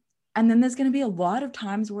 And then there's going to be a lot of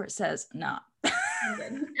times where it says, nah.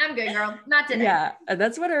 I'm good, girl. Not today. Yeah,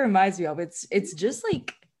 that's what it reminds me of. It's just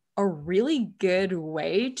like a really good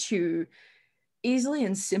way to easily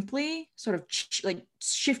and simply sort of like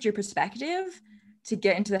shift your perspective to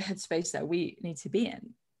get into the headspace that we need to be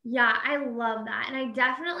in. Yeah, I love that. And I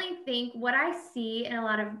definitely think what I see in a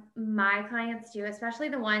lot of my clients do, especially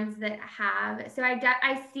the ones that have, so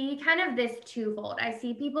I see kind of this twofold. I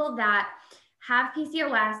see people that have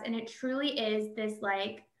PCOS and it truly is this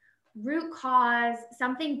like root cause,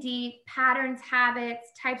 something deep, patterns, habits,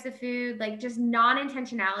 types of food, like just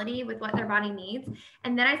non-intentionality with what their body needs.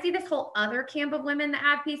 And then I see this whole other camp of women that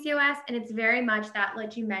have PCOS, and it's very much that,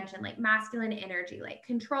 like you mentioned, like masculine energy, like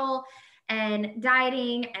control and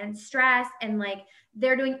dieting and stress, and like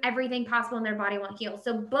they're doing everything possible and their body won't heal.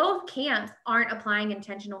 So both camps aren't applying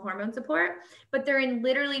intentional hormone support, but they're in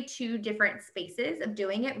literally two different spaces of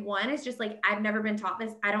doing it. One is just like, I've never been taught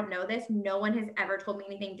this. I don't know this. No one has ever told me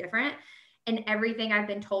anything different. And everything I've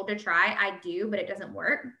been told to try, I do, but it doesn't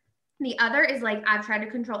work. The other is like, I've tried to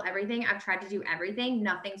control everything. I've tried to do everything.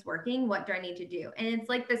 Nothing's working. What do I need to do? And it's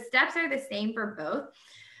like the steps are the same for both.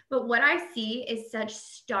 But what I see is such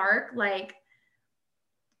stark, like,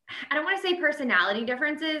 I don't want to say personality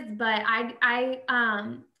differences, but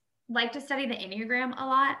I like to study the Enneagram a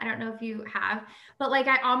lot. I don't know if you have, but like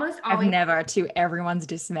I almost always— I've never, to everyone's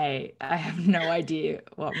dismay, I have no idea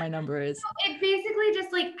what my number is. It basically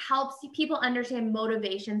just like helps people understand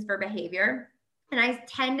motivations for behavior. And I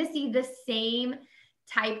tend to see the same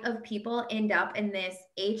type of people end up in this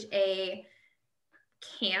HA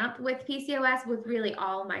camp with PCOS, with really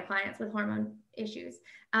all my clients with hormone issues.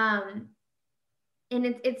 And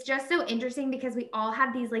it's just so interesting because we all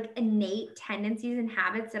have these like innate tendencies and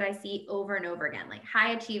habits that I see over and over again, like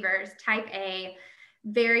high achievers, type A,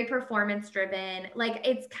 very performance driven, like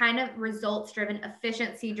it's kind of results driven,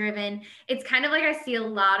 efficiency driven. It's kind of like I see a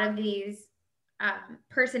lot of these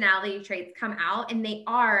personality traits come out, and they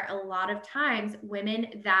are a lot of times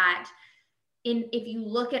women that if you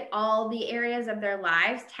look at all the areas of their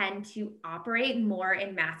lives, tend to operate more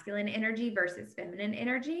in masculine energy versus feminine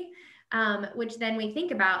energy. Which then we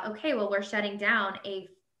think about, okay, well, we're shutting down a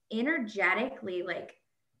energetically like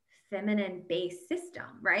feminine based system,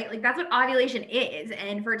 right? Like that's what ovulation is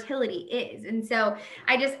and fertility is. And so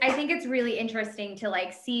I think it's really interesting to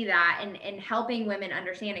like see that and helping women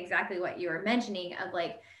understand exactly what you were mentioning of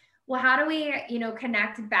like, well, how do we,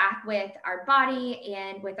 connect back with our body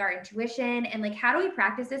and with our intuition, and like, how do we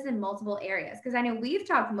practice this in multiple areas? Because I know we've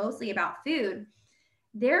talked mostly about food.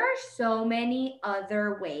 There are so many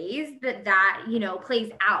other ways that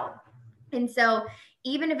plays out. And so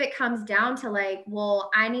even if it comes down to like,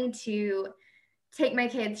 well, I need to take my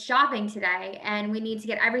kids shopping today and we need to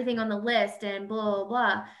get everything on the list and blah, blah,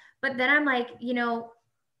 blah. But then I'm like,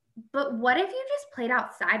 but what if you just played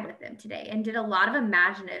outside with them today and did a lot of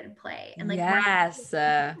imaginative play? And like, yes.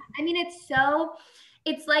 I mean,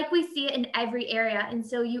 it's like we see it in every area. And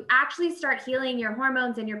so you actually start healing your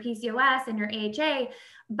hormones and your PCOS and your AHA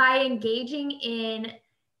by engaging in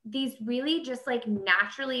these really just like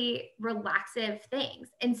naturally relaxive things.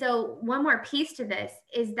 And so one more piece to this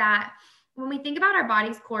is that when we think about our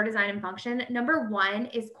body's core design and function, number one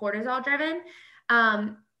is cortisol driven.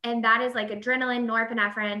 And that is like adrenaline,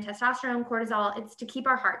 norepinephrine, testosterone, cortisol. It's to keep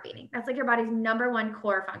our heart beating. That's like your body's number one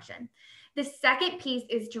core function. The second piece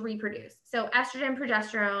is to reproduce. So estrogen,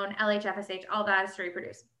 progesterone, LH, FSH, all that is to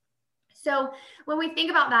reproduce. So when we think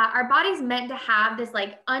about that, our body's meant to have this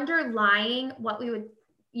like underlying, what we would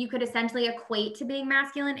you could essentially equate to being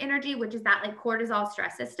masculine energy, which is that like cortisol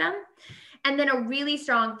stress system, and then a really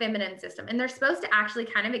strong feminine system. And they're supposed to actually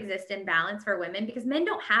kind of exist in balance for women because men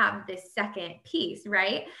don't have this second piece,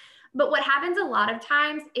 right? But what happens a lot of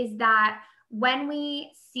times is that when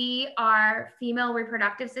we see our female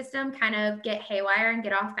reproductive system kind of get haywire and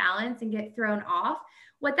get off balance and get thrown off,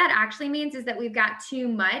 what that actually means is that we've got too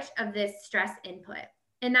much of this stress input.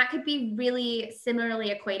 And that could be really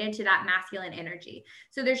similarly equated to that masculine energy.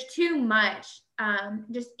 So there's too much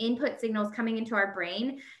just input signals coming into our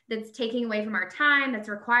brain that's taking away from our time, that's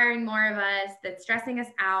requiring more of us, that's stressing us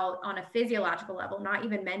out on a physiological level, not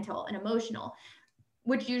even mental and emotional,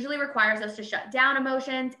 which usually requires us to shut down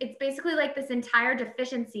emotions. It's basically like this entire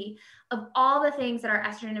deficiency of all the things that our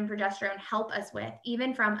estrogen and progesterone help us with,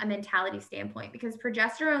 even from a mentality standpoint, because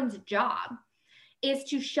progesterone's job is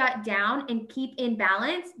to shut down and keep in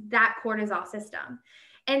balance that cortisol system.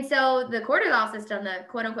 And so the cortisol system, the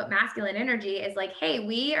quote unquote masculine energy, is like, hey,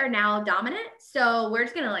 we are now dominant, so we're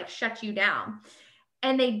just going to like shut you down.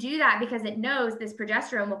 And they do that because it knows this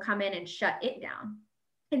progesterone will come in and shut it down.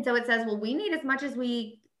 And so it says, well, we need as much as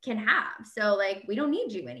we can have. So like, we don't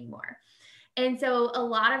need you anymore. And so a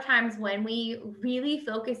lot of times when we really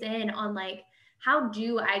focus in on like, how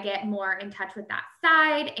do I get more in touch with that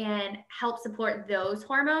side and help support those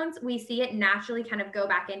hormones, we see it naturally kind of go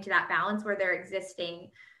back into that balance where they're existing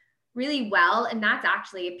really well. And that's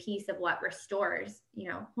actually a piece of what restores, you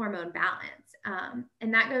know, hormone balance.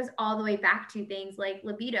 And that goes all the way back to things like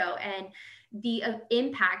libido and the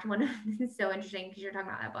impact. This is so interesting because you're talking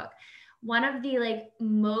about that book. One of the like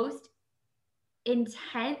most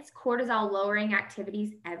intense cortisol lowering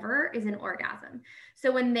activities ever is an orgasm.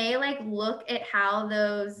 So when they like look at how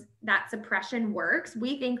that suppression works,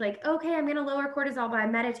 we think like, okay, I'm going to lower cortisol by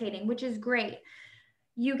meditating, which is great.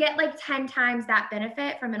 You get like 10 times that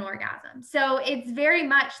benefit from an orgasm. So it's very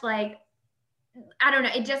much like, I don't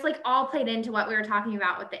know, it just like all played into what we were talking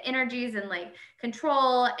about with the energies and like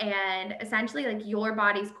control and essentially like your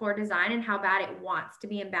body's core design and how bad it wants to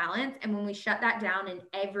be in balance. And when we shut that down in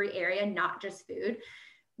every area, not just food,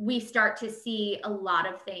 we start to see a lot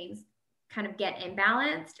of things kind of get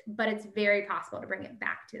imbalanced, but it's very possible to bring it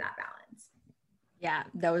back to that balance. Yeah,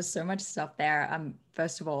 there was so much stuff there.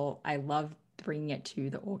 First of all, I love bringing it to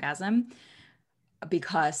the orgasm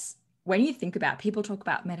because when you think about, people talk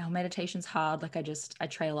about meditation's hard. Like I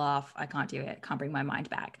trail off. I can't do it. Can't bring my mind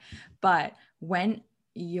back. But when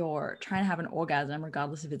you're trying to have an orgasm,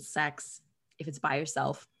 regardless if it's sex, if it's by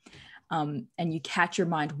yourself, and you catch your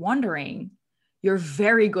mind wandering, you're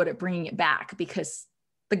very good at bringing it back because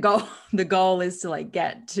the goal is to like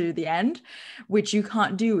get to the end, which you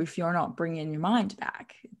can't do if you're not bringing your mind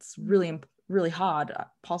back. It's really, really hard,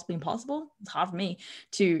 possibly impossible. It's hard for me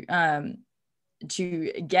to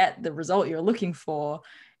get the result you're looking for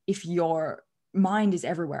if your mind is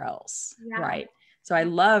everywhere else. Yeah. Right. So I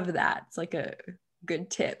love that. It's like a good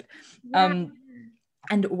tip. Yeah.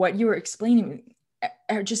 And what you were explaining,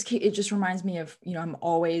 it just reminds me of, you know, I'm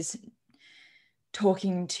always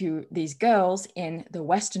talking to these girls in the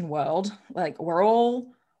Western world, like we're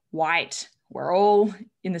all white, we're all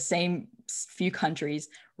in the same few countries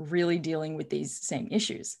really dealing with these same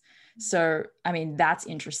issues. So, I mean, that's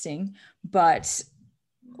interesting, but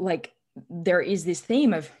like there is this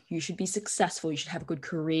theme of you should be successful, you should have a good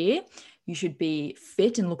career, you should be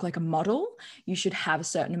fit and look like a model, you should have a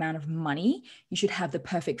certain amount of money, you should have the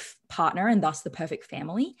perfect partner and thus the perfect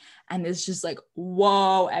family. And there's just like,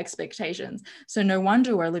 whoa, expectations. So no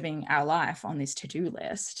wonder we're living our life on this to-do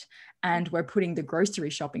list and we're putting the grocery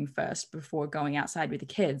shopping first before going outside with the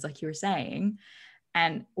kids, like you were saying.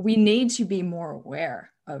 And we need to be more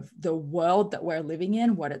aware of the world that we're living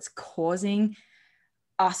in, what it's causing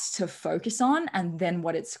us to focus on, and then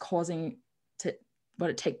what it's causing to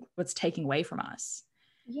what's taking away from us.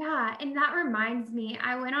 Yeah, and that reminds me,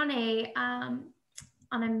 I went on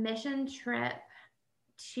a mission trip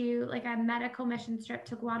to like a medical mission trip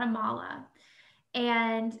to Guatemala,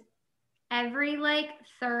 and every like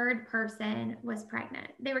third person was pregnant.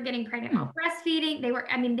 They were getting pregnant while breastfeeding. They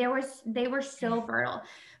were so fertile.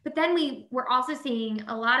 But then we were also seeing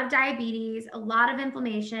a lot of diabetes, a lot of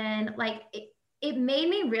inflammation. Like it made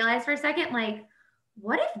me realize for a second, like,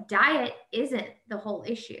 what if diet isn't the whole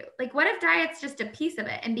issue? Like, what if diet's just a piece of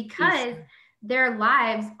it? And because their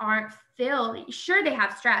lives aren't filled, sure, they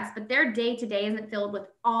have stress, but their day-to-day isn't filled with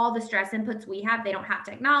all the stress inputs we have. They don't have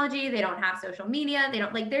technology. They don't have social media.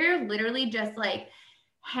 They're literally just like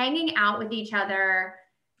hanging out with each other,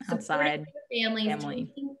 outside, their families,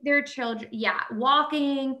 their children. Yeah.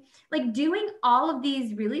 Walking, like doing all of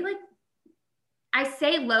these really like I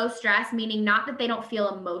say low stress, meaning not that they don't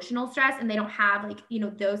feel emotional stress and they don't have like,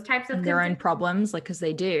 those types of And their own problems, like, because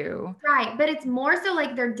they do. Right. But it's more so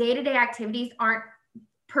like their day-to-day activities aren't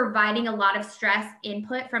providing a lot of stress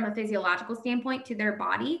input from a physiological standpoint to their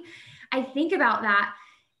body. I think about that.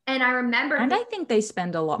 And I remember. And I think they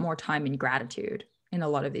spend a lot more time in gratitude in a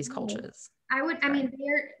lot of these cultures. I mean,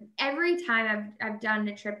 every time I've done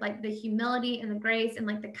a trip, like the humility and the grace and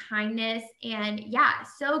like the kindness, and yeah,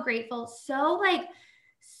 so grateful, so like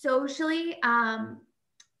socially,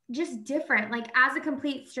 just different. Like as a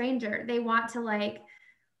complete stranger, they want to like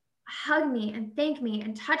hug me and thank me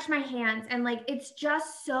and touch my hands, and like it's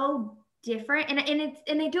just so different.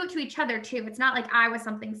 And they do it to each other too. It's not like I was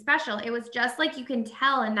something special. It was just like you can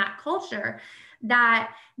tell in that culture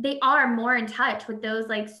that they are more in touch with those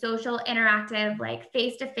like social interactive, like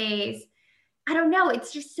face to face. I don't know,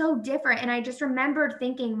 it's just so different. And I just remembered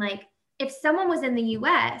thinking like if someone was in the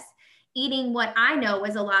US eating what I know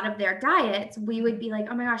was a lot of their diets, we would be like,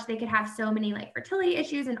 oh my gosh, they could have so many like fertility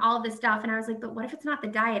issues and all of this stuff. And I was like, but what if it's not the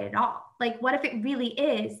diet at all? Like, what if it really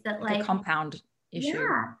is that like a compound issue?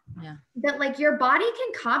 Yeah. That like your body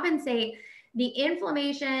can compensate the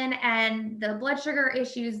inflammation and the blood sugar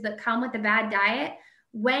issues that come with a bad diet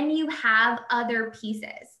when you have other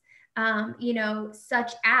pieces,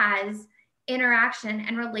 such as interaction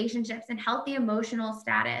and relationships and healthy emotional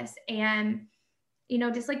status and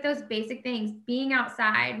just like those basic things, being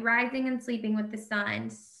outside, rising and sleeping with the sun,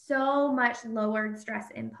 so much lowered stress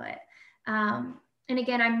input. And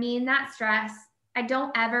again, I mean that stress, I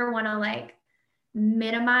don't ever want to like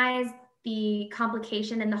minimize the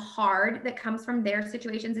complication and the hard that comes from their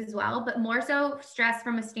situations as well, but more so stress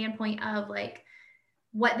from a standpoint of like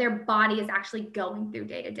what their body is actually going through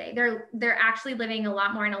day to day. They're actually living a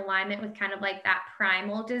lot more in alignment with kind of like that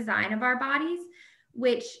primal design of our bodies,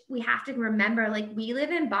 which we have to remember, like we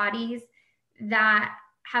live in bodies that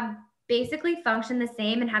have basically functioned the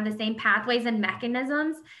same and have the same pathways and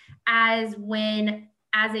mechanisms as when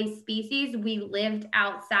as a species we lived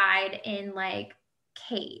outside in like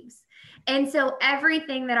caves. And so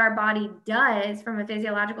everything that our body does from a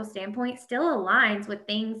physiological standpoint still aligns with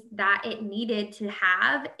things that it needed to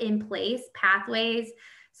have in place, pathways,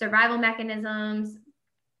 survival mechanisms,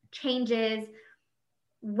 changes,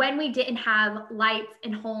 when we didn't have lights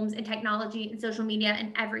and homes and technology and social media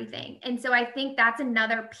and everything. And so I think that's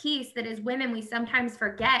another piece that as women, we sometimes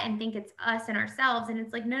forget and think it's us and ourselves. And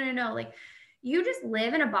it's like, no. Like you just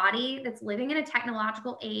live in a body that's living in a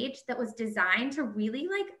technological age that was designed to really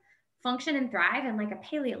like function and thrive in like a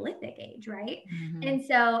Paleolithic age, right? Mm-hmm. And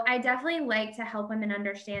so I definitely like to help women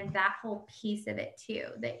understand that whole piece of it too,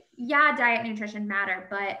 that yeah, diet and nutrition matter,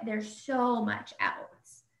 but there's so much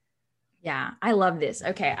else. Yeah, I love this.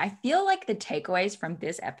 Okay, I feel like the takeaways from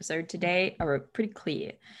this episode today are pretty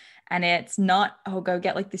clear. And it's not, oh, go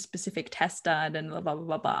get like this specific test done and blah, blah,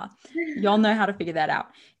 blah, blah. Y'all know how to figure that out.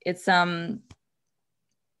 It's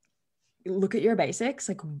look at your basics.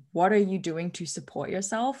 Like, what are you doing to support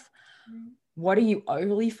yourself? What are you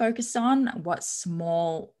overly focused on? What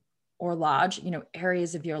small or large,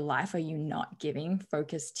 areas of your life are you not giving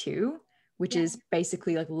focus to? Which is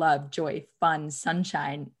basically like love, joy, fun,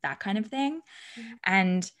 sunshine, that kind of thing. Mm-hmm.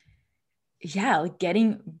 And yeah, like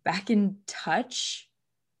getting back in touch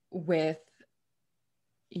with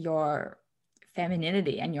your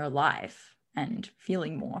femininity and your life and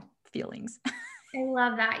feeling more feelings. I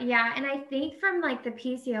love that. Yeah. And I think from like the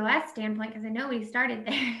PCOS standpoint, because I know we started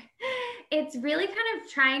there, it's really kind of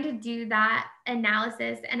trying to do that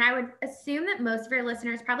analysis. And I would assume that most of your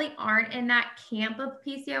listeners probably aren't in that camp of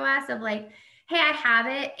PCOS of like, hey, I have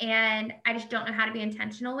it and I just don't know how to be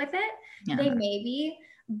intentional with it. Yeah. They may be,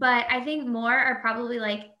 but I think more are probably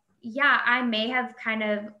like, yeah, I may have kind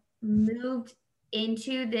of moved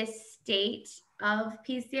into this state of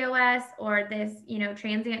PCOS or this,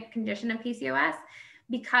 transient condition of PCOS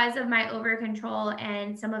because of my over control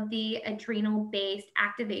and some of the adrenal based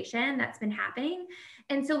activation that's been happening.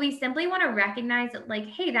 And so we simply want to recognize that like,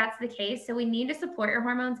 hey, that's the case. So we need to support your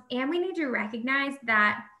hormones and we need to recognize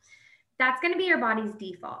that that's going to be your body's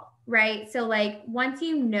default, right? So like once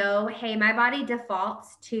you know, hey, my body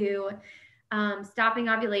defaults to stopping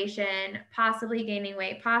ovulation, possibly gaining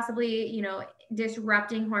weight, possibly,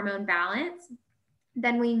 disrupting hormone balance,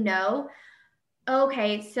 then we know,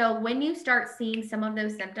 okay, so when you start seeing some of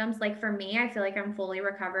those symptoms, like for me, I feel like I'm fully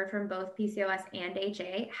recovered from both PCOS and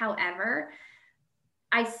HA. However,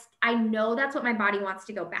 I know that's what my body wants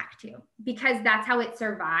to go back to, because that's how it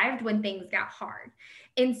survived when things got hard.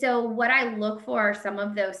 And so what I look for are some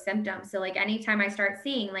of those symptoms. So like anytime I start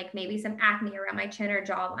seeing like maybe some acne around my chin or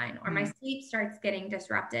jawline, or my sleep starts getting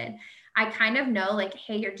disrupted, I kind of know like,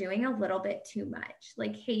 hey, you're doing a little bit too much.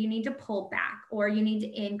 Like, hey, you need to pull back, or you need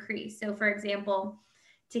to increase. So for example,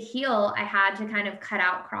 to heal, I had to kind of cut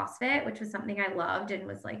out CrossFit, which was something I loved and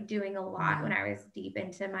was like doing a lot when I was deep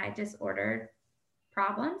into my disordered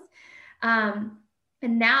problems. And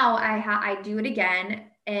now I do it again,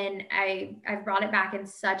 and I've brought it back in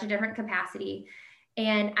such a different capacity.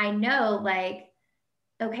 And I know like,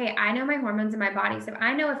 okay, I know my hormones in my body. So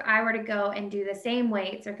I know if I were to go and do the same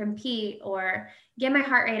weights or compete or get my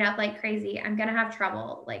heart rate up like crazy, I'm going to have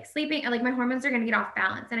trouble like sleeping, and like my hormones are going to get off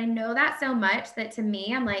balance. And I know that so much that to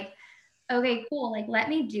me, I'm like, okay, cool. Like, let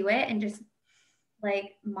me do it and just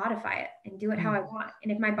like modify it and do it how I want.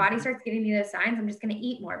 And if my body starts giving me those signs, I'm just going to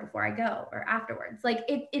eat more before I go or afterwards. Like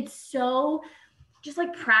it's so just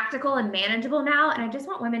like practical and manageable now. And I just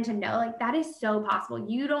want women to know like that is so possible.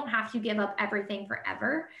 You don't have to give up everything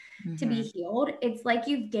forever to be healed. It's like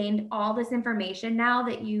you've gained all this information now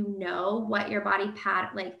that you know what your body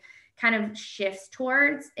like kind of shifts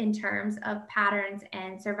towards in terms of patterns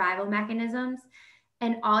and survival mechanisms.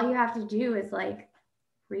 And all you have to do is like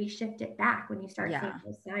reshift it back when you start seeing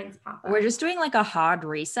those signs pop up. We're just doing like a hard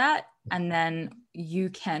reset, and then you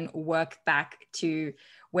can work back to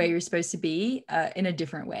where you're supposed to be in a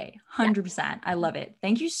different way. 100%. I love it.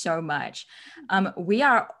 Thank you so much. We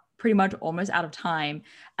are pretty much almost out of time,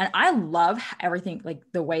 and I love everything, like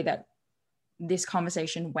the way that this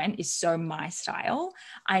conversation went is so my style.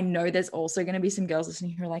 I know there's also going to be some girls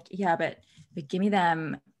listening who are like, yeah, but give me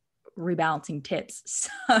them rebalancing tips.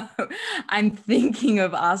 So I'm thinking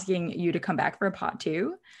of asking you to come back for a part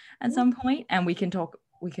 2 at some point, and we can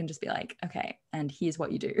just be like, okay, and here's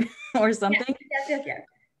what you do or something. Yes.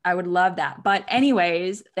 I would love that. But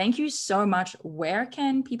anyways, thank you so much. Where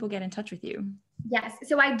can people get in touch with you? Yes.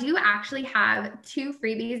 So I do actually have 2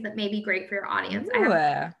 freebies that may be great for your audience.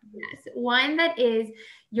 One that is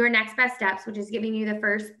your next best steps, which is giving you the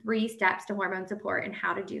first 3 steps to hormone support and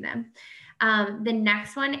how to do them. The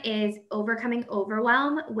next one is overcoming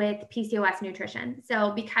overwhelm with PCOS nutrition.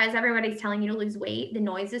 So because everybody's telling you to lose weight, the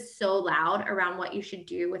noise is so loud around what you should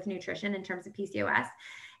do with nutrition in terms of PCOS.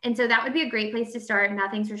 And so that would be a great place to start.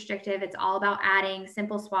 Nothing's restrictive. It's all about adding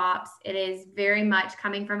simple swaps. It is very much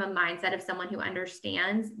coming from a mindset of someone who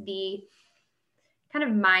understands the kind of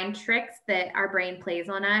mind tricks that our brain plays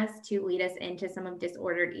on us to lead us into some of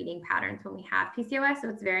disordered eating patterns when we have PCOS. So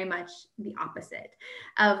it's very much the opposite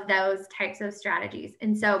of those types of strategies.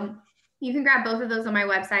 And so you can grab both of those on my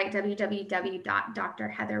website,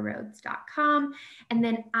 www.drheatherrhodes.com. And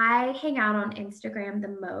then I hang out on Instagram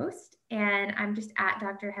the most, and I'm just at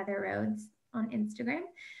Dr. Heather Rhodes on Instagram.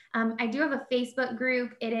 I do have a Facebook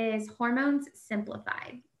group. It is Hormones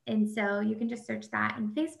Simplified. And so you can just search that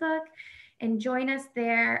on Facebook and join us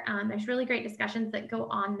there. There's really great discussions that go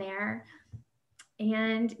on there.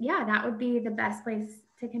 And yeah, that would be the best place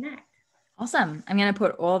to connect. Awesome. I'm going to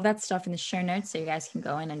put all of that stuff in the show notes so you guys can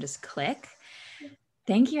go in and just click.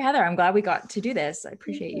 Thank you, Heather. I'm glad we got to do this. I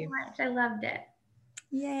appreciate you. Thank you so much. I loved it.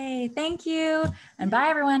 Yay. Thank you. And bye,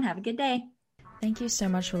 everyone. Have a good day. Thank you so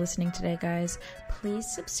much for listening today, guys.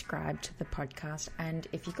 Please subscribe to the podcast, and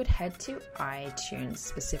if you could head to iTunes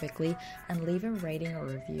specifically and leave a rating or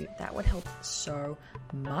review, that would help so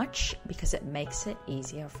much because it makes it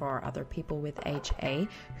easier for other people with HA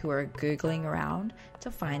who are Googling around to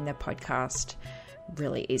find the podcast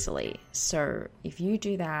really easily. So if you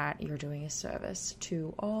do that, you're doing a service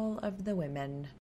to all of the women